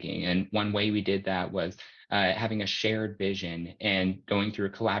design-oriented thinking. And one way we did that was having a shared vision and going through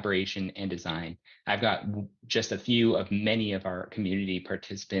a collaboration and design. I've got just a few of many of our community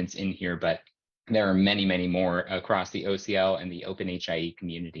participants in here, but there are many, many more across the OCL and the OpenHIE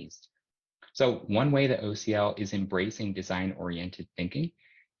communities. So one way that OCL is embracing design-oriented thinking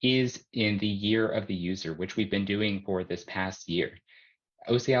is in the year of the user, which we've been doing for this past year.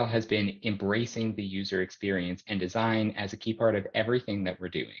 OCL has been embracing the user experience and design as a key part of everything that we're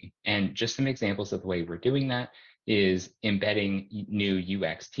doing. And just some examples of the way we're doing that is embedding new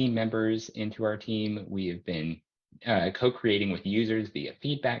UX team members into our team. We have been co-creating with users via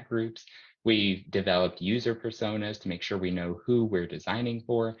feedback groups. We've developed user personas to make sure we know who we're designing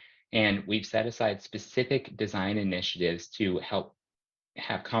for. And we've set aside specific design initiatives to help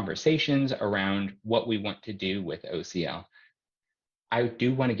have conversations around what we want to do with OCL. I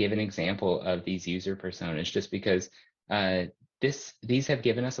do want to give an example of these user personas just because these have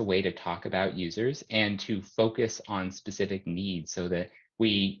given us a way to talk about users and to focus on specific needs so that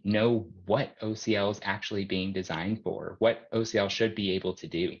we know what OCL is actually being designed for, what OCL should be able to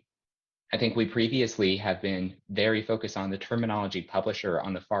do. I think we previously have been very focused on the terminology publisher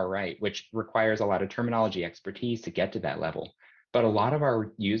on the far right, which requires a lot of terminology expertise to get to that level. But a lot of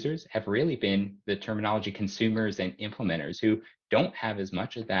our users have really been the terminology consumers and implementers who don't have as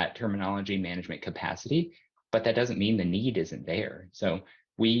much of that terminology management capacity, but that doesn't mean the need isn't there. So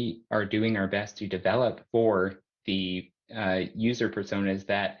we are doing our best to develop for the user personas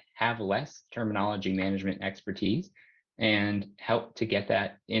that have less terminology management expertise and help to get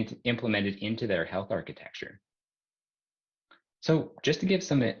that implemented into their health architecture. So just to give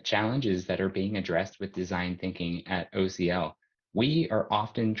some challenges that are being addressed with design thinking at OCL, we are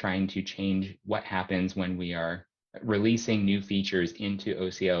often trying to change what happens when we are releasing new features into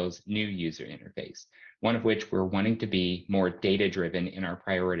OCL's new user interface, one of which we're wanting to be more data-driven in our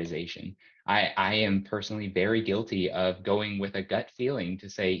prioritization. I am personally very guilty of going with a gut feeling to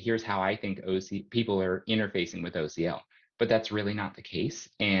say, here's how I think people are interfacing with OCL. But that's really not the case.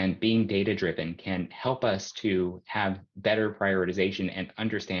 And being data-driven can help us to have better prioritization and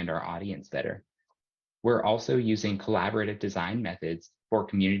understand our audience better. We're also using collaborative design methods for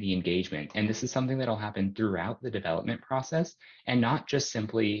community engagement. And this is something that'll happen throughout the development process and not just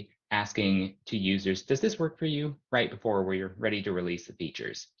simply asking to users, does this work for you, right before we're ready to release the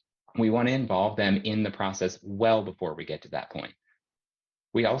features. We want to involve them in the process well before we get to that point.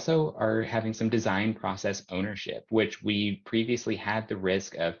 We also are having some design process ownership, which we previously had the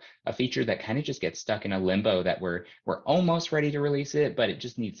risk of a feature that kind of just gets stuck in a limbo that we're almost ready to release it, but it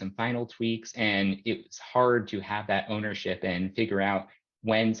just needs some final tweaks. And it's hard to have that ownership and figure out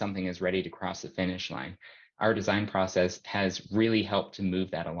when something is ready to cross the finish line. Our design process has really helped to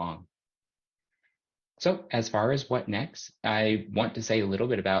move that along. So as far as what next, I want to say a little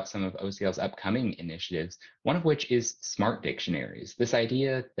bit about some of OCL's upcoming initiatives, one of which is smart dictionaries. This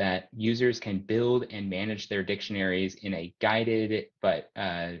idea that users can build and manage their dictionaries in a guided but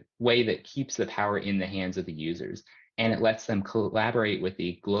way that keeps the power in the hands of the users, and it lets them collaborate with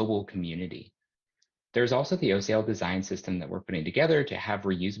the global community. There's also the OCL design system that we're putting together to have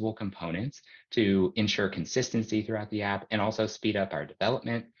reusable components to ensure consistency throughout the app and also speed up our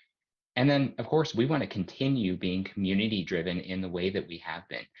development. And then, of course, we want to continue being community-driven in the way that we have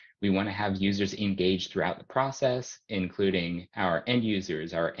been. We want to have users engaged throughout the process, including our end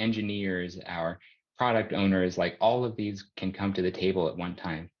users, our engineers, our product owners, like all of these can come to the table at one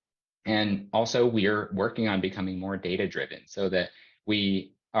time. And also, we are working on becoming more data-driven so that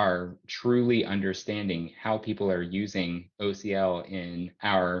we are truly understanding how people are using OCL in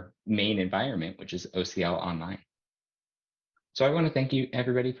our main environment, which is OCL Online. So I want to thank you,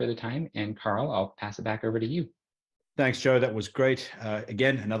 everybody, for the time. And Carl, I'll pass it back over to you. Thanks, Joe. That was great.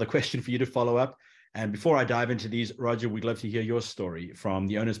 Again, another question for you to follow up. And before I dive into these, Roger, we'd love to hear your story from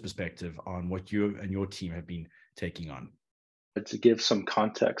the owner's perspective on what you and your team have been taking on. To give some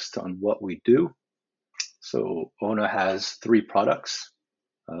context on what we do. So Ona has 3 products.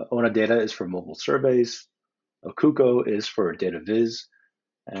 Ona Data is for mobile surveys. Okuko is for data viz.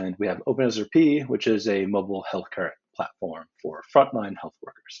 And we have OpenSRP, which is a mobile healthcare platform for frontline health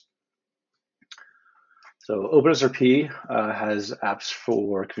workers. So OpenSRP has apps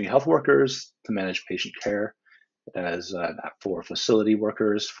for community health workers to manage patient care. It has an app for facility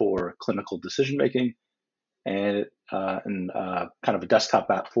workers for clinical decision making, and kind of a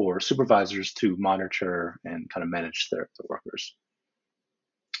desktop app for supervisors to monitor and kind of manage their workers.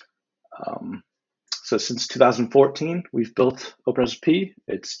 So since 2014, we've built OpenSRP.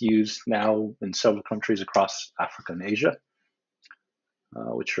 It's used now in several countries across Africa and Asia,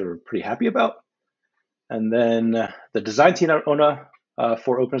 which we're pretty happy about. And then the design team at Ona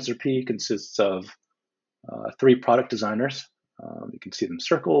for OpenSRP consists of 3 product designers. You can see them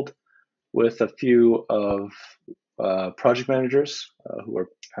circled, with a few of project managers who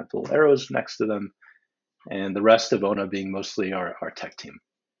have little arrows next to them, and the rest of Ona being mostly our tech team.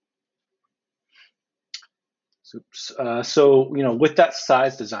 So, with that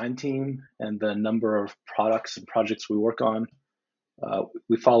size design team and the number of products and projects we work on,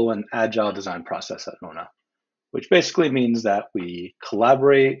 we follow an agile design process at Ona, which basically means that we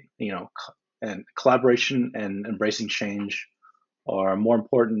collaborate, and collaboration and embracing change are more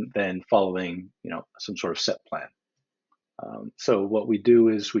important than following, some sort of set plan. So what we do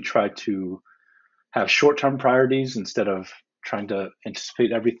is we try to have short-term priorities instead of trying to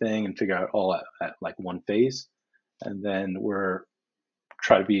anticipate everything and figure out all at like one phase. And then we're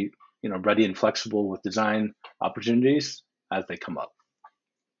try to be, ready and flexible with design opportunities as they come up.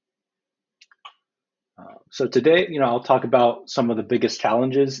 So today, I'll talk about some of the biggest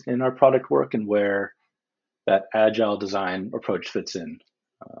challenges in our product work and where that agile design approach fits in.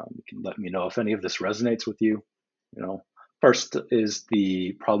 You can let me know if any of this resonates with you. First is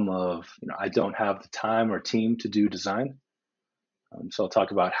the problem of, I don't have the time or team to do design. So I'll talk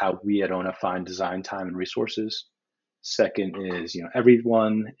about how we at Ona find design time and resources. Second is,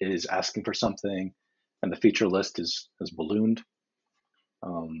 everyone is asking for something and the feature list is ballooned.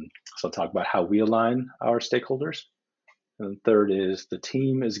 So I'll talk about how we align our stakeholders. And third is the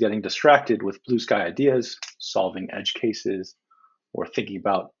team is getting distracted with blue sky ideas, solving edge cases, or thinking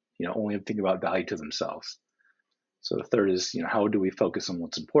about, only thinking about value to themselves. So the third is, how do we focus on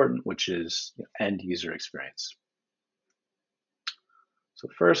what's important, which is end user experience. So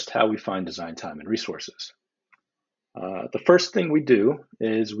first, how we find design time and resources. The first thing we do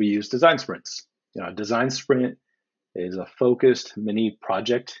is we use design sprints. A design sprint is a focused mini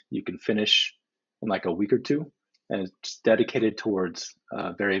project you can finish in like a week or two, and it's dedicated towards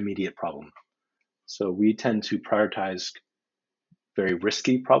a very immediate problem. So we tend to prioritize very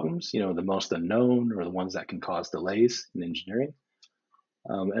risky problems, the most unknown or the ones that can cause delays in engineering.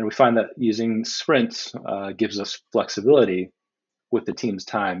 And we find that using sprints gives us flexibility with the team's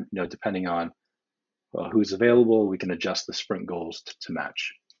time, depending on who's available, we can adjust the sprint goals to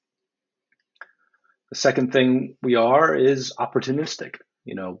match. The second thing we are is opportunistic.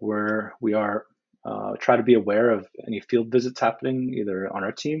 We are try to be aware of any field visits happening either on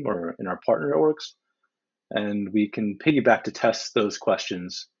our team or in our partner networks, and we can piggyback to test those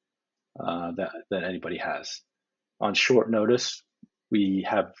questions that anybody has. On short notice, we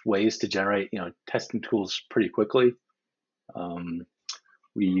have ways to generate testing tools pretty quickly.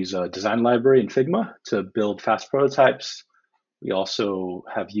 We use a design library in Figma to build fast prototypes. We also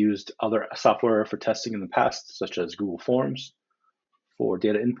have used other software for testing in the past, such as Google Forms for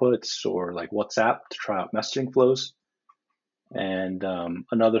data inputs, or like WhatsApp to try out messaging flows. And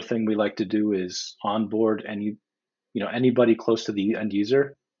another thing we like to do is onboard anybody close to the end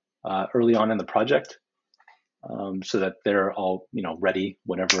user early on in the project, so that they're all ready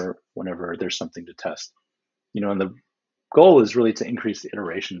whenever there's something to test. And the goal is really to increase the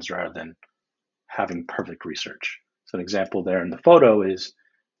iterations rather than having perfect research. So an example there in the photo is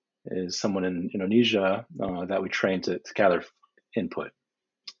someone in Indonesia that we trained to gather input.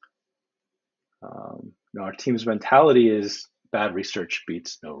 Our team's mentality is bad research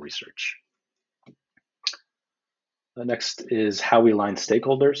beats no research. The next is how we align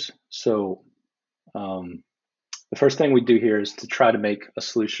stakeholders. So the first thing we do here is to try to make a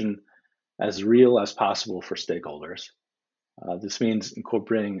solution as real as possible for stakeholders. This means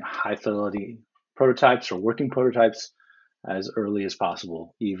incorporating high fidelity prototypes or working prototypes as early as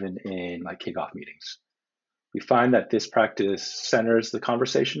possible, even in like kickoff meetings. We find that this practice centers the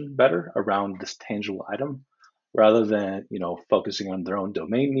conversation better around this tangible item, rather than focusing on their own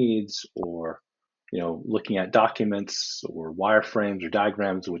domain needs, or looking at documents or wireframes or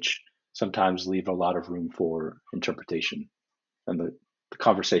diagrams, which sometimes leave a lot of room for interpretation, and the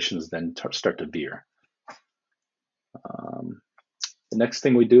conversations then start to veer. The next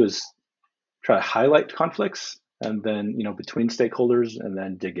thing we do is try to highlight conflicts, and then between stakeholders, and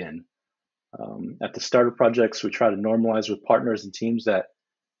then dig in. At the start of projects, we try to normalize with partners and teams that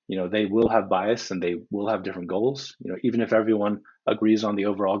they will have bias and they will have different goals. Even if everyone agrees on the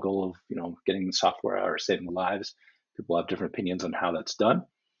overall goal of getting the software out or saving lives, people have different opinions on how that's done.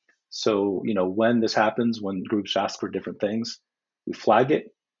 So when this happens, when groups ask for different things, we flag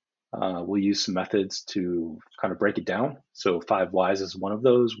it. We'll use some methods to kind of break it down. So 5 whys is one of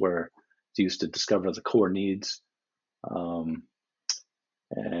those, where it's used to discover the core needs.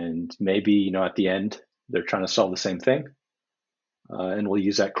 And maybe, at the end, they're trying to solve the same thing. And we'll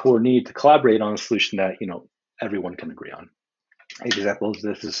use that core need to collaborate on a solution that, everyone can agree on. Examples,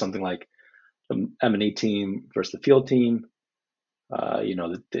 this is something like the M&E team versus the field team.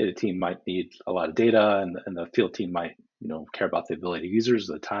 The data team might need a lot of data, and the field team might, care about the ability of users,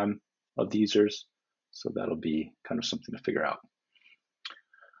 the time of the users. So that'll be kind of something to figure out.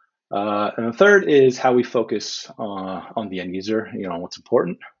 And the third is how we focus on the end user, what's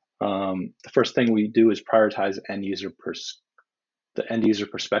important. The first thing we do is prioritize the end user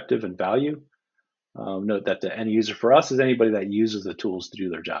perspective and value. Note that the end user for us is anybody that uses the tools to do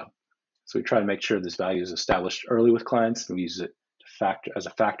their job. So we try to make sure this value is established early with clients, and we use it as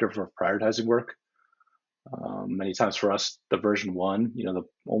a factor for prioritizing work. Many times for us, the version 1, the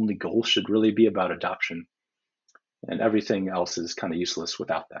only goal should really be about adoption, and everything else is kind of useless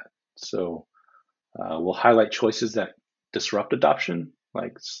without that. So we'll highlight choices that disrupt adoption,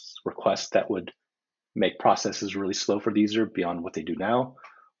 like requests that would make processes really slow for the user beyond what they do now,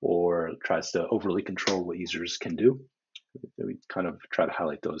 or tries to overly control what users can do. We kind of try to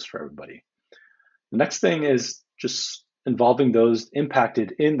highlight those for everybody. The next thing is just involving those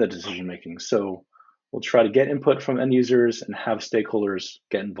impacted in the decision making. So we'll try to get input from end users and have stakeholders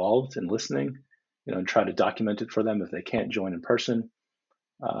get involved in listening, and try to document it for them if they can't join in person.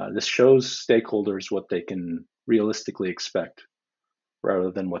 This shows stakeholders what they can realistically expect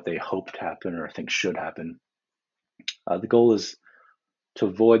rather than what they hoped happen or think should happen. The goal is to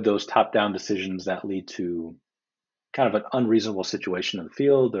avoid those top-down decisions that lead to kind of an unreasonable situation in the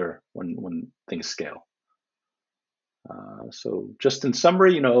field or when things scale. So just in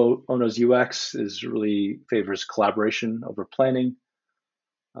summary, Ona's UX really favors collaboration over planning.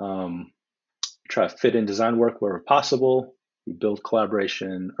 Try to fit in design work wherever possible. We build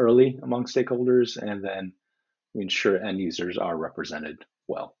collaboration early among stakeholders, and then we ensure end users are represented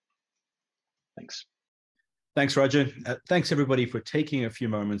well. Thanks. Thanks, Roger. Thanks, everybody, for taking a few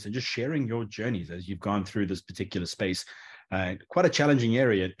moments and just sharing your journeys as you've gone through this particular space. Quite a challenging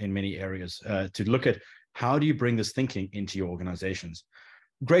area in many areas to look at how do you bring this thinking into your organizations.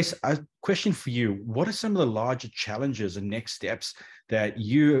 Grace, a question for you. What are some of the larger challenges and next steps that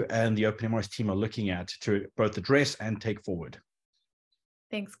you and the OpenMRS team are looking at to both address and take forward?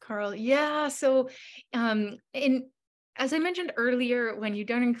 Thanks, Carl. Yeah, so as I mentioned earlier, when you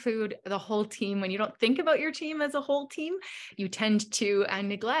don't include the whole team, when you don't think about your team as a whole team, you tend to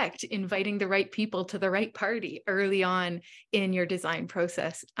neglect inviting the right people to the right party early on in your design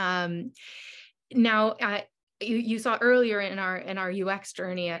process. Now, you saw earlier in our UX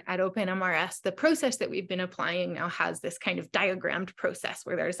journey at OpenMRS, the process that we've been applying now has this kind of diagrammed process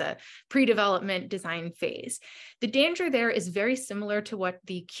where there's a pre-development design phase. The danger there is very similar to what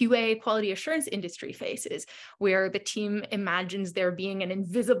the QA quality assurance industry faces, where the team imagines there being an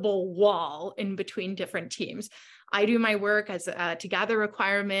invisible wall in between different teams. I do my work as to gather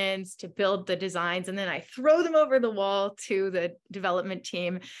requirements, to build the designs, and then I throw them over the wall to the development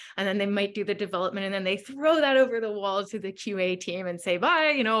team, and then they might do the development, and then they throw that over the wall to the QA team and say,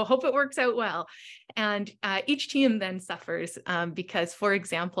 bye, hope it works out well. And each team then suffers because, for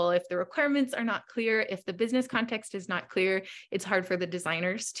example, if the requirements are not clear, if the business context is not clear, it's hard for the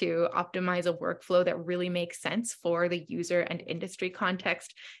designers to optimize a workflow that really makes sense for the user and industry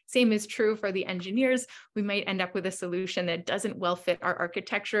context. Same is true for the engineers. We might end up with a solution that doesn't well fit our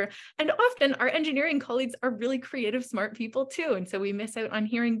architecture. And often our engineering colleagues are really creative, smart people too. And so we miss out on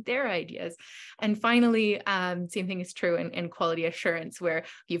hearing their ideas. And finally, same thing is true in quality assurance, where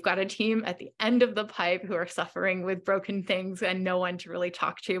you've got a team at the end of the pipe who are suffering with broken things and no one to really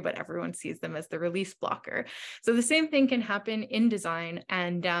talk to, but everyone sees them as the release blocker. So the same thing can happen in design,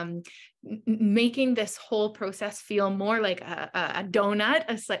 and making this whole process feel more like a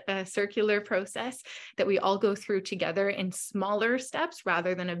donut, a circular process that we all go through together in smaller steps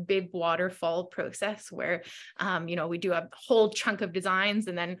rather than a big waterfall process where, we do a whole chunk of designs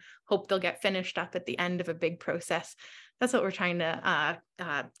and then hope they'll get finished up at the end of a big process. That's what we're trying to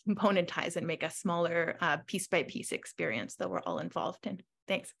componentize and make a smaller piece by piece experience that we're all involved in.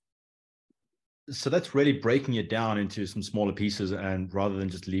 Thanks. So that's really breaking it down into some smaller pieces, and rather than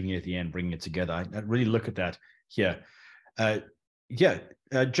just leaving it at the end, bringing it together. I really look at that here. Joe,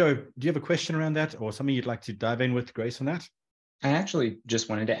 do you have a question around that or something you'd like to dive in with Grace on that? I actually just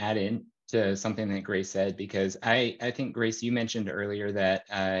wanted to add in to something that Grace said, because I think, Grace, you mentioned earlier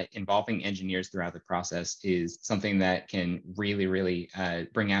that involving engineers throughout the process is something that can really, really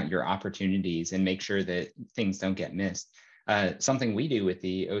bring out your opportunities and make sure that things don't get missed. Something we do with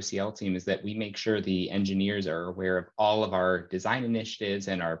the OCL team is that we make sure the engineers are aware of all of our design initiatives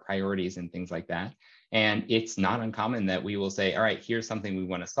and our priorities and things like that. And it's not uncommon that we will say, all right, here's something we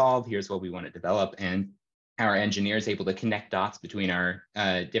want to solve, here's what we want to develop. And our engineers able to connect dots between our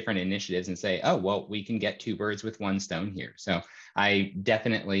different initiatives and say, oh, well, we can get two birds with one stone here. So I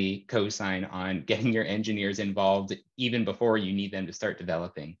definitely co-sign on getting your engineers involved even before you need them to start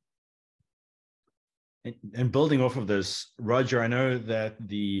developing. And building off of this, Roger, I know that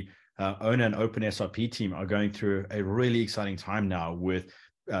the Ona and OpenSRP team are going through a really exciting time now with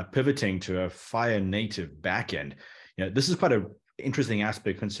pivoting to a FHIR-native backend. This is quite an interesting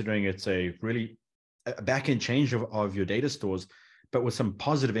aspect, considering it's a really backend change of your data stores, but with some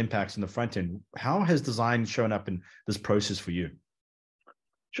positive impacts in the front end. How has design shown up in this process for you?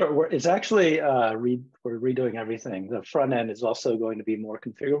 Sure, it's actually, we're redoing everything. The front end is also going to be more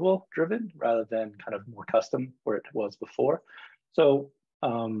configurable driven rather than kind of more custom where it was before. So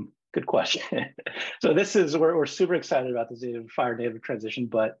good question. So we're super excited about this FHIR-native transition,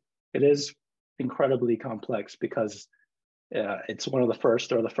 but it is incredibly complex because it's one of the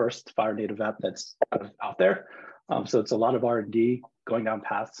first FHIR-native app that's out there. So it's a lot of R&D going down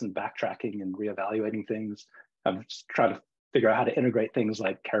paths and backtracking and reevaluating things. I'm just trying to figure out how to integrate things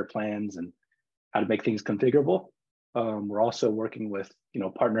like care plans and how to make things configurable. We're also working with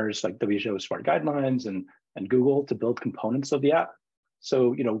partners like WHO Smart Guidelines and Google to build components of the app.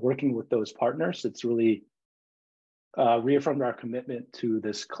 So working with those partners, it's really reaffirmed our commitment to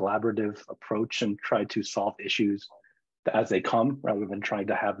this collaborative approach and tried to solve issues as they come, rather than trying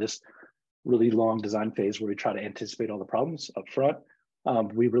to have this really long design phase where we try to anticipate all the problems up front.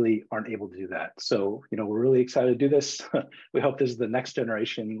 We really aren't able to do that. So, we're really excited to do this. We hope this is the next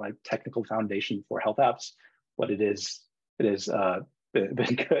generation, like, technical foundation for health apps. What it is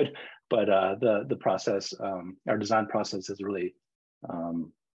been good, but the process, our design process has really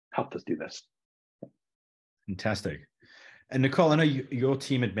helped us do this. Fantastic. And Nicole, I know your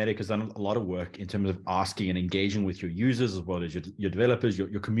team at Medic has done a lot of work in terms of asking and engaging with your users, as well as your developers,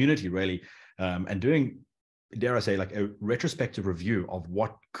 your community, really, and doing, dare I say, like a retrospective review of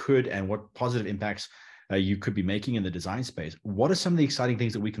what could and what positive impacts you could be making in the design space. What are some of the exciting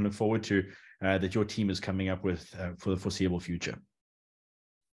things that we can look forward to that your team is coming up with for the foreseeable future?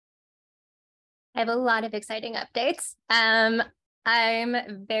 I have a lot of exciting updates.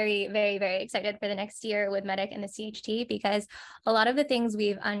 I'm very, very, very excited for the next year with Medic and the CHT, because a lot of the things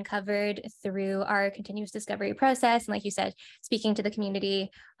we've uncovered through our continuous discovery process, and like you said, speaking to the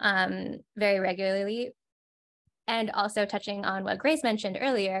community very regularly, and also touching on what Grace mentioned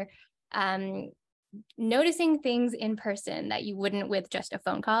earlier, noticing things in person that you wouldn't with just a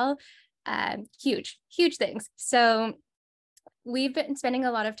phone call, huge things. So we've been spending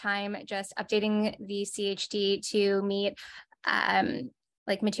a lot of time just updating the CHT to meet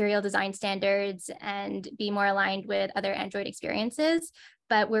like material design standards and be more aligned with other Android experiences.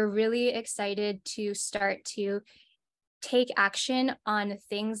 But we're really excited to start to take action on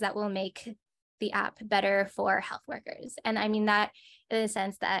things that will make the app better for health workers. And I mean that in the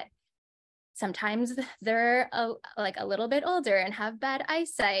sense that sometimes they're a little bit older and have bad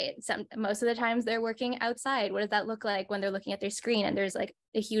eyesight. Most of the times they're working outside. What does that look like when they're looking at their screen and there's like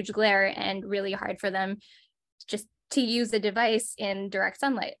a huge glare and really hard for them just to use the device in direct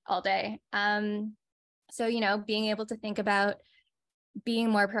sunlight all day? So, being able to think about being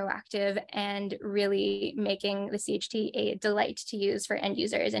more proactive and really making the CHT a delight to use for end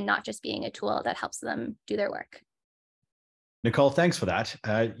users and not just being a tool that helps them do their work. Nicole, thanks for that.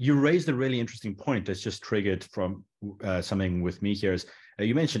 You raised a really interesting point that's just triggered from something with me here. Is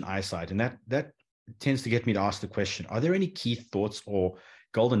you mentioned eyesight, and that tends to get me to ask the question, are there any key thoughts or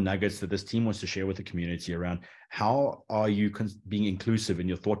golden nuggets that this team wants to share with the community around how are you being inclusive in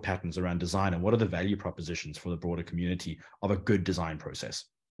your thought patterns around design, and what are the value propositions for the broader community of a good design process?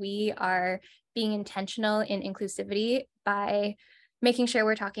 We are being intentional in inclusivity by making sure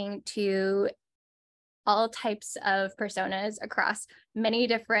we're talking to all types of personas across many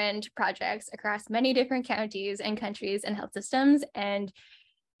different projects, across many different counties and countries and health systems. And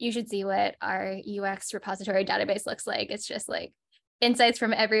you should see what our UX repository database looks like. It's just like insights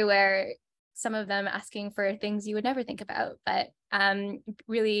from everywhere, some of them asking for things you would never think about, but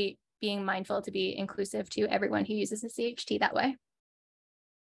really being mindful to be inclusive to everyone who uses the CHT that way.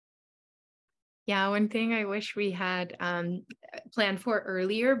 Yeah, one thing I wish we had planned for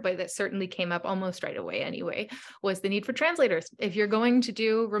earlier, but that certainly came up almost right away anyway, was the need for translators. If you're going to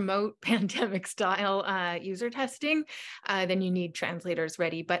do remote pandemic style user testing, then you need translators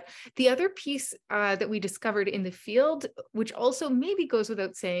ready. But the other piece that we discovered in the field, which also maybe goes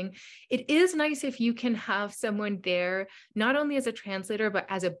without saying, it is nice if you can have someone there, not only as a translator, but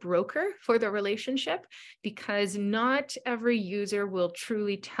as a broker for the relationship, because not every user will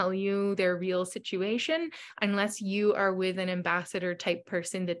truly tell you their real situation unless you are with an ambassador type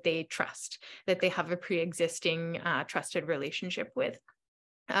person that they trust, that they have a pre-existing trusted relationship with.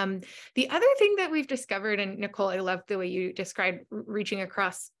 The other thing that we've discovered, and Nicole, I love the way you described reaching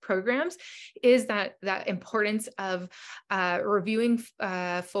across programs, is that importance of reviewing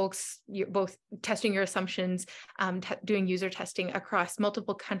folks, both testing your assumptions, doing user testing across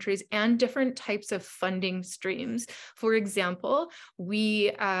multiple countries and different types of funding streams. For example,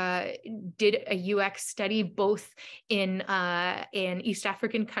 we did a UX study both in an East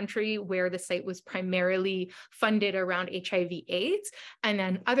African country where the site was primarily funded around HIV/AIDS, and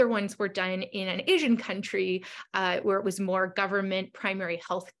then other ones were done in an Asian country where it was more government primary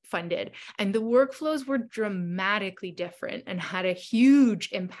health funded. And the workflows were dramatically different and had a huge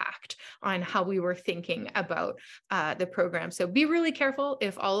impact on how we were thinking about the program. So be really careful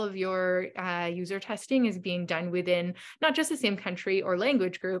if all of your user testing is being done within not just the same country or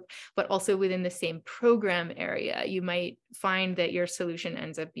language group, but also within the same program area. You might find that your solution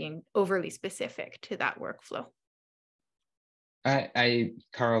ends up being overly specific to that workflow.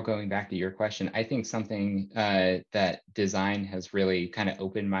 Carl, going back to your question, I think something that design has really kind of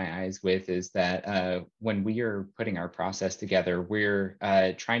opened my eyes with is that when we are putting our process together, we're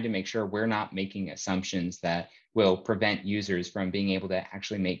trying to make sure we're not making assumptions that will prevent users from being able to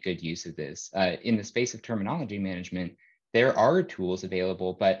actually make good use of this. In the space of terminology management, there are tools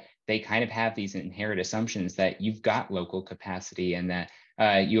available, but they kind of have these inherent assumptions that you've got local capacity and that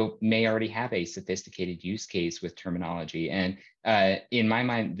you may already have a sophisticated use case with terminology. And in my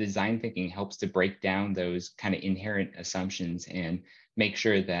mind, design thinking helps to break down those kind of inherent assumptions and make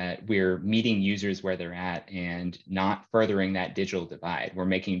sure that we're meeting users where they're at and not furthering that digital divide. We're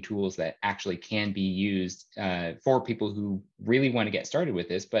making tools that actually can be used for people who really want to get started with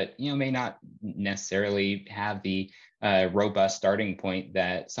this, but may not necessarily have the robust starting point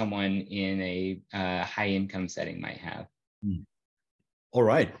that someone in a high income setting might have. All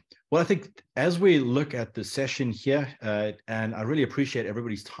right. Well, I think as we look at the session here, and I really appreciate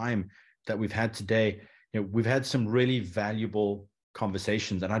everybody's time that we've had today, we've had some really valuable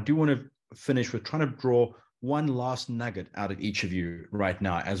conversations, and I do want to finish with trying to draw one last nugget out of each of you right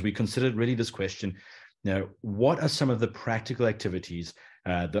now as we consider really this question. What are some of the practical activities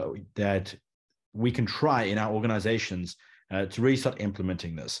that we can try in our organizations to really start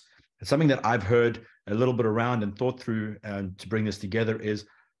implementing this? And something that I've heard a little bit around and thought through to bring this together is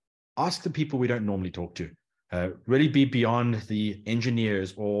ask the people we don't normally talk to. Really be beyond the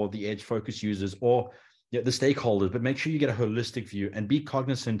engineers or the edge focus users or the stakeholders, but make sure you get a holistic view and be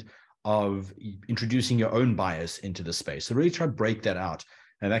cognizant of introducing your own bias into the space. So really try to break that out.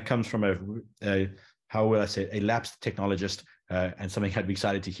 And that comes from how will I say, a lapsed technologist and something I'd be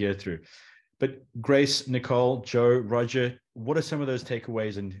excited to hear through. But Grace, Nicole, Joe, Roger, what are some of those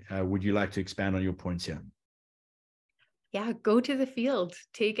takeaways, and would you like to expand on your points here? Yeah, go to the field,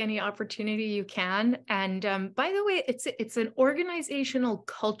 take any opportunity you can. And by the way, it's an organizational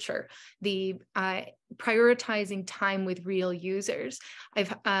culture, the prioritizing time with real users.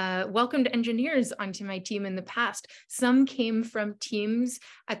 I've welcomed engineers onto my team in the past. Some came from teams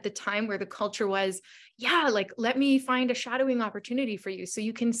at the time where the culture was, yeah, like, let me find a shadowing opportunity for you so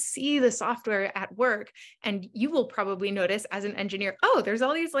you can see the software at work. And you will probably notice as an engineer, oh, there's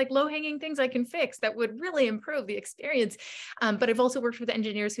all these like low-hanging things I can fix that would really improve the experience. But I've also worked with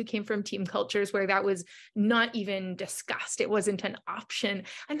engineers who came from team cultures where that was not even discussed. It wasn't an option.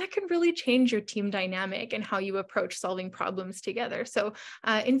 And that can really change your team dynamic and how you approach solving problems together. So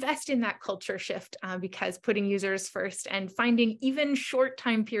invest in that culture shift because putting users first and finding even short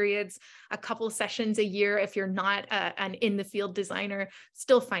time periods, a couple sessions a year, if you're not an in the field designer,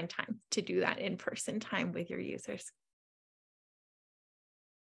 still find time to do that in-person time with your users.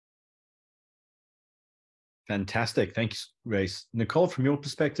 Fantastic. Thanks, Grace. Nicole, from your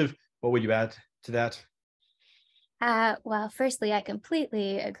perspective, what would you add to that? Well, firstly, I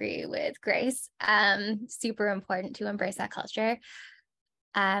completely agree with Grace. Super important to embrace that culture.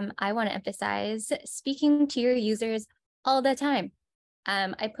 I want to emphasize speaking to your users all the time.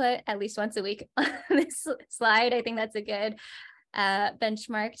 I put at least once a week on this slide. I think that's a good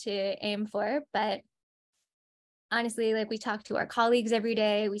benchmark to aim for. But honestly, like, we talk to our colleagues every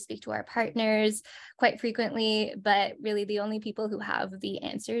day, we speak to our partners quite frequently, but really the only people who have the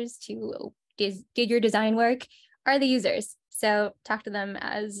answers to did your design work are the users. So talk to them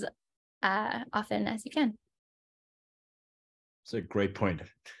as often as you can. It's a great point.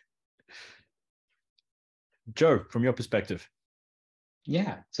 Joe, from your perspective.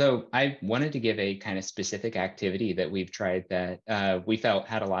 Yeah, so I wanted to give a kind of specific activity that we've tried that we felt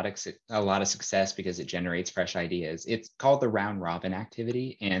had a lot of success because it generates fresh ideas. It's called the round robin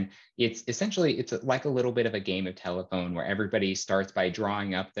activity, and it's essentially like a little bit of a game of telephone where everybody starts by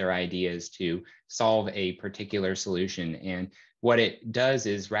drawing up their ideas to solve a particular solution. And what it does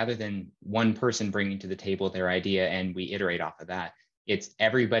is, rather than one person bringing to the table their idea and we iterate off of that, it's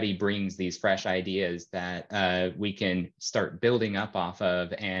everybody brings these fresh ideas that we can start building up off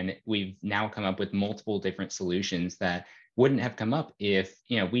of. And we've now come up with multiple different solutions that wouldn't have come up if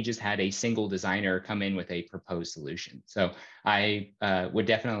we just had a single designer come in with a proposed solution. So I would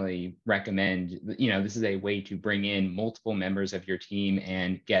definitely recommend, this is a way to bring in multiple members of your team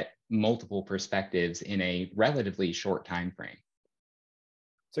and get multiple perspectives in a relatively short time frame.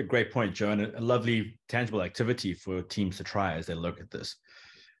 It's a great point, Joe, and a lovely tangible activity for teams to try as they look at this.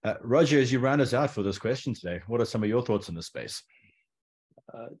 Roger, as you round us out for this question today, what are some of your thoughts on this space?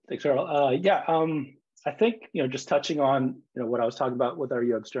 Thanks, Earl. I think, just touching on, what I was talking about with our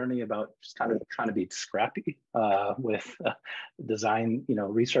UX journey about just kind of trying to be scrappy with design,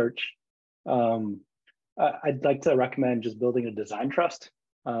 research. I'd like to recommend just building a design trust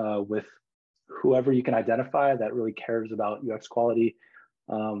with whoever you can identify that really cares about UX quality,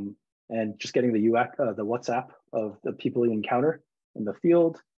 and just getting the WhatsApp of the people you encounter in the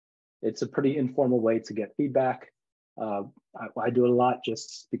field. It's a pretty informal way to get feedback. I do it a lot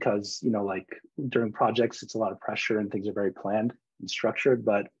just because, like during projects, it's a lot of pressure and things are very planned and structured,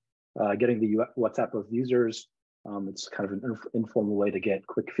 but getting the WhatsApp of users, it's kind of an informal way to get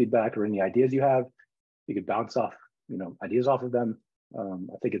quick feedback or any ideas you have. You could bounce off, ideas off of them.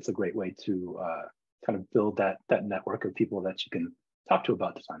 I think it's a great way to kind of build that network of people that you can talk to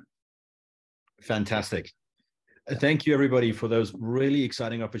about design. Fantastic. Thank you, everybody, for those really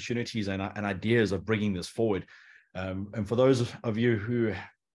exciting opportunities and ideas of bringing this forward. And for those of you who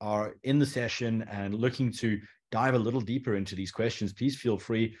are in the session and looking to dive a little deeper into these questions, please feel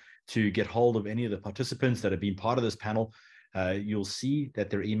free to get hold of any of the participants that have been part of this panel. You'll see that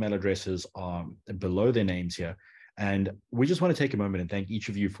their email addresses are below their names here. And we just want to take a moment and thank each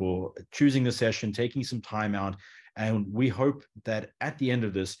of you for choosing the session, taking some time out. And we hope that at the end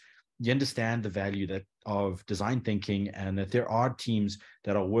of this, you understand the value of design thinking, and that there are teams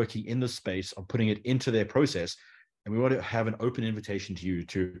that are working in the space of putting it into their process. And we want to have an open invitation to you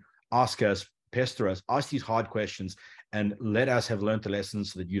to ask us, pester us, ask these hard questions, and let us have learned the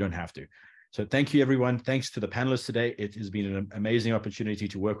lessons so that you don't have to. So thank you, everyone. Thanks to the panelists today. It has been an amazing opportunity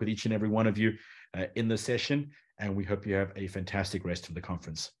to work with each and every one of you in this session, and we hope you have a fantastic rest of the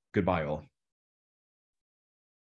conference. Goodbye, all.